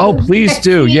plug. Oh, please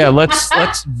do. Yeah,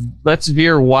 let's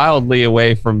veer wildly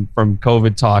away from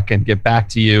COVID talk and get back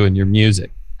to you and your music.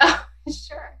 Oh,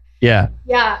 sure. Yeah.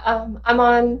 Yeah. I'm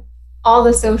on all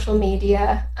the social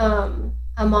media. I'm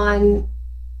on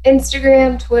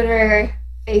Instagram, Twitter,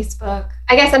 Facebook.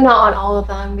 I guess I'm not on all of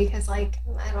them because, like,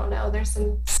 I don't know. There's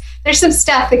some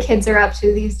stuff the kids are up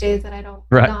to these days that I'm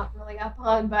not really up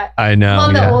on. But I know. I'm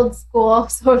on the old school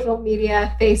social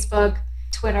media: Facebook,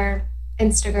 Twitter,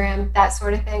 Instagram, that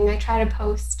sort of thing. I try to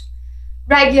post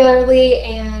regularly,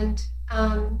 and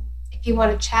if you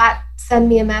want to chat, send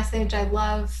me a message. I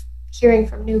love hearing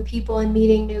from new people and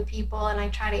meeting new people, and I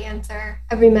try to answer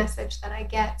every message that I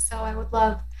get. So I would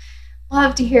love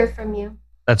to hear from you.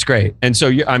 That's great. And so,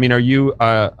 are you,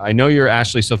 I know you're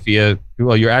Ashley Sofia.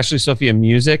 Well, you're Ashley Sofia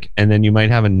Music, and then you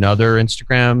might have another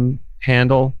Instagram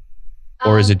handle,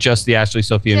 or is it just the Ashley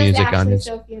Sofia Music on Instagram?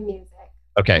 Sofia Music.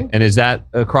 Okay. And is that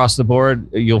across the board?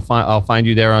 I'll find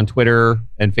you there on Twitter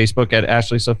and Facebook at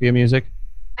Ashley Sofia Music?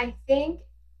 I think.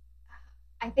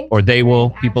 Or they will,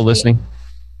 people listening?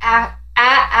 At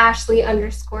Ashley_Sofia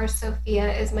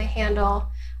is my handle.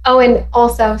 Oh, and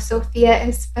also Sophia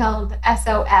is spelled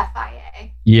Sofia.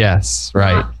 Yes,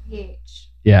 right. PH.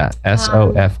 Yeah,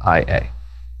 Sofia.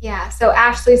 Yeah, so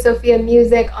Ashley Sofia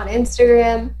Music on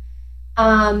Instagram.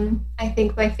 I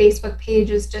think my Facebook page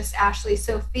is just Ashley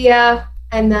Sofia,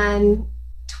 and then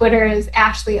Twitter is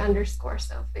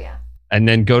Ashley_Sofia. And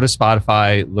then go to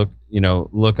Spotify,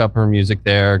 look up her music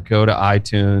there, go to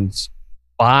iTunes,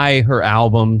 buy her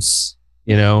albums,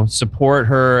 support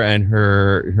her and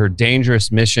her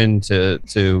dangerous mission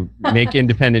to make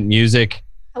independent music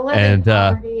and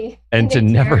to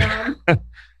never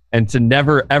and to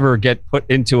never ever get put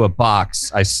into a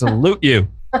box. I salute you.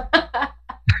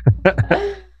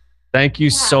 Thank you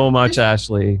so much,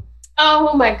 Ashley.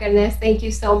 Oh my goodness. Thank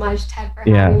you so much, Ted, for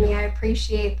having me. I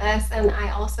appreciate this. And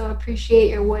I also appreciate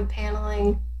your wood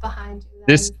paneling behind you.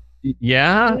 This is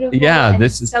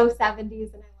so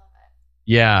 70s and I love it.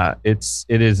 Yeah,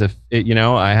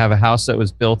 I have a house that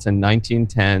was built in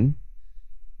 1910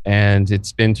 and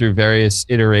it's been through various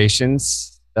iterations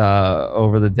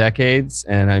over the decades,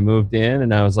 and I moved in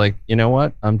and I was like, you know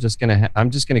what? I'm just going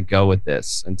to go with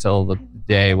this until the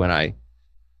day when I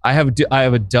have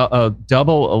a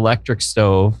double electric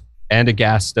stove and a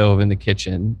gas stove in the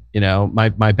kitchen.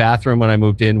 My bathroom when I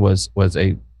moved in was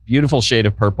a beautiful shade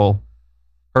of purple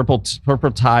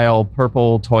tile,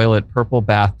 purple toilet, purple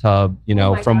bathtub,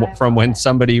 from when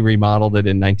somebody remodeled it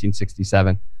in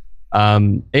 1967.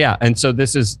 And so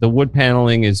this is the wood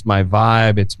paneling is my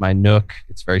vibe. It's my nook.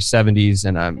 It's very 70s,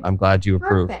 and I'm glad you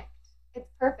approve. It's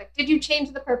perfect. Did you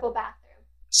change the purple bathroom?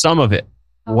 Some of it.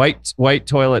 Okay. White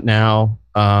toilet now.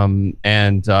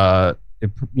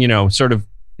 Sort of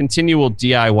continual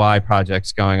DIY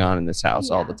projects going on in this house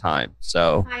all the time.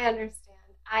 So I understand.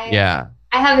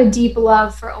 I have a deep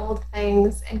love for old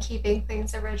things and keeping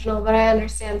things original, but I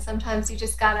understand sometimes you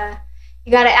just gotta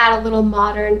add a little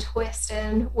modern twist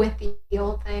in with the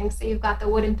old things. So you've got the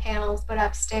wooden panels, but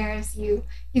upstairs you've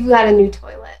got a new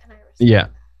toilet. And I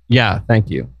respect that. Thank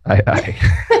you.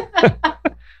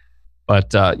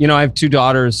 But I have two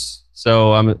daughters,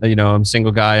 so I'm a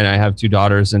single guy, and I have two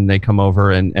daughters, and they come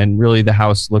over, and really the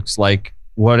house looks like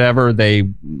whatever they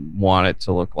want it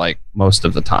to look like most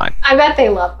of the time. I bet they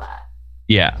love that.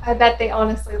 Yeah. I bet they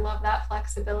honestly love that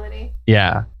flexibility.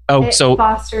 Yeah. It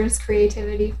fosters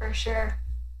creativity for sure.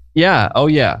 Yeah. Oh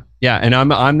yeah. Yeah. And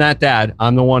I'm that dad.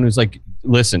 I'm the one who's like,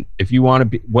 listen, if you want to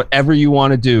be whatever you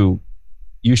want to do,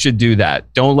 you should do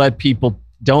that. Don't let people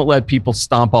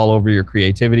stomp all over your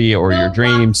creativity or your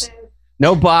dreams. Boxes.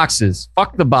 No boxes.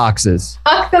 Fuck the boxes.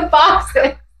 Fuck the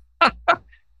boxes.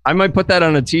 I might put that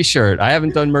on a t-shirt. I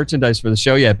haven't done merchandise for the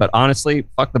show yet, but honestly,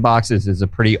 fuck the boxes is a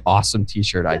pretty awesome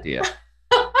t-shirt idea.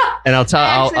 And I'll tell.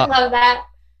 I actually love that.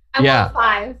 I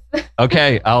want 5.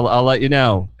 Okay, I'll let you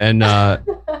know. And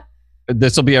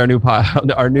this will be our new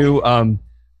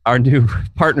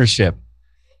partnership.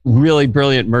 Really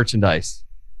brilliant merchandise.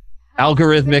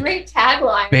 Algorithmic great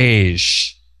tagline.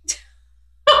 Beige.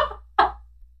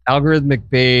 Algorithmic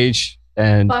beige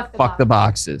and fuck the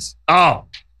boxes. Oh,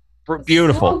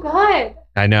 beautiful. So good.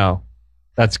 I know.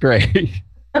 That's great.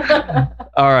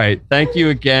 All right. Thank you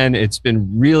again. It's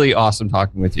been really awesome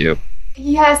talking with you.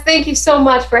 Yes. Thank you so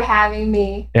much for having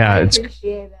me. Yeah. I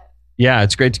appreciate it. Yeah.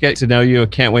 It's great to get to know you. I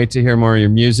can't wait to hear more of your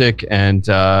music, and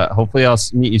hopefully I'll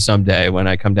meet you someday when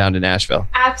I come down to Nashville.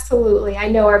 Absolutely. I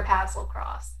know our paths will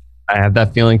cross. I have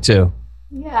that feeling too.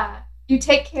 Yeah. You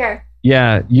take care.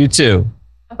 Yeah. You too.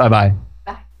 Okay. Bye-bye.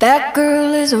 Bye. That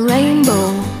girl is a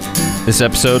rainbow. This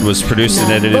episode was produced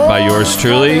and edited by yours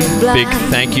truly. Big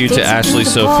thank you to Ashley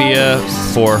Sofia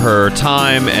for her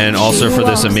time and also for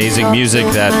this amazing music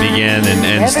that began and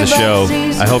ends the show.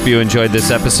 I hope you enjoyed this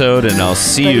episode, and I'll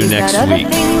see you next week.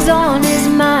 Things on his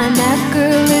mind. That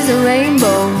girl is a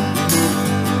rainbow,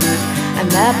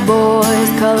 and that boy's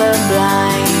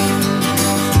colorblind.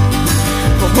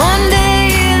 But one day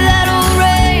that old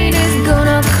rain is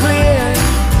gonna clear,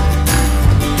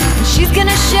 and she's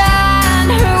gonna shine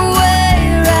her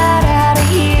way right out of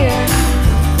here.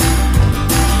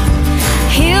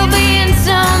 He'll be in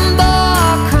some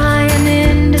bar crying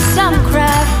into some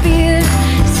craft beer,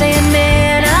 saying,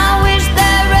 man, I wish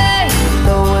that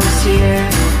rainbow was here.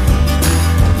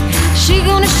 She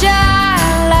gonna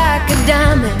shine like a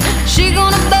diamond, she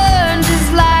gonna burn just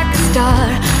like a star.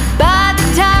 By the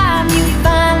time you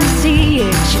finally see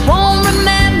it, she won't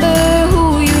remember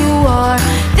who you are.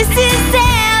 This is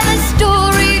how the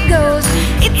story goes.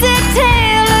 It's a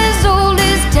tale as old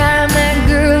as time. That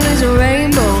girl is a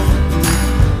rainbow,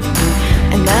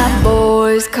 and that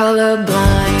boy's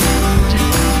colorblind.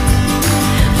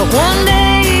 But one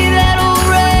day that old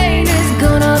rain is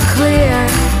gonna clear,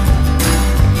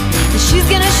 and she's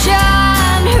gonna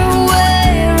shine her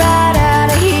way right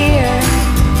out of here.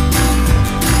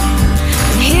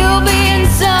 And he'll be in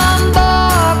some bar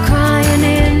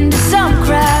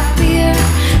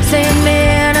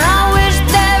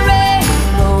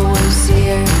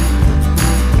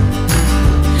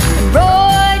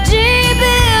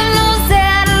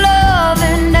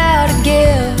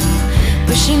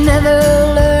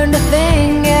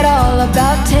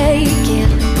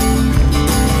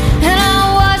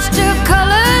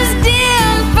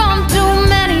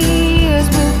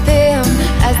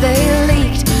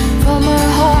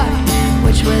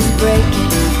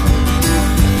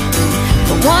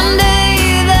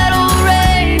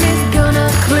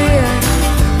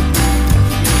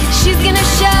gonna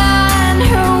show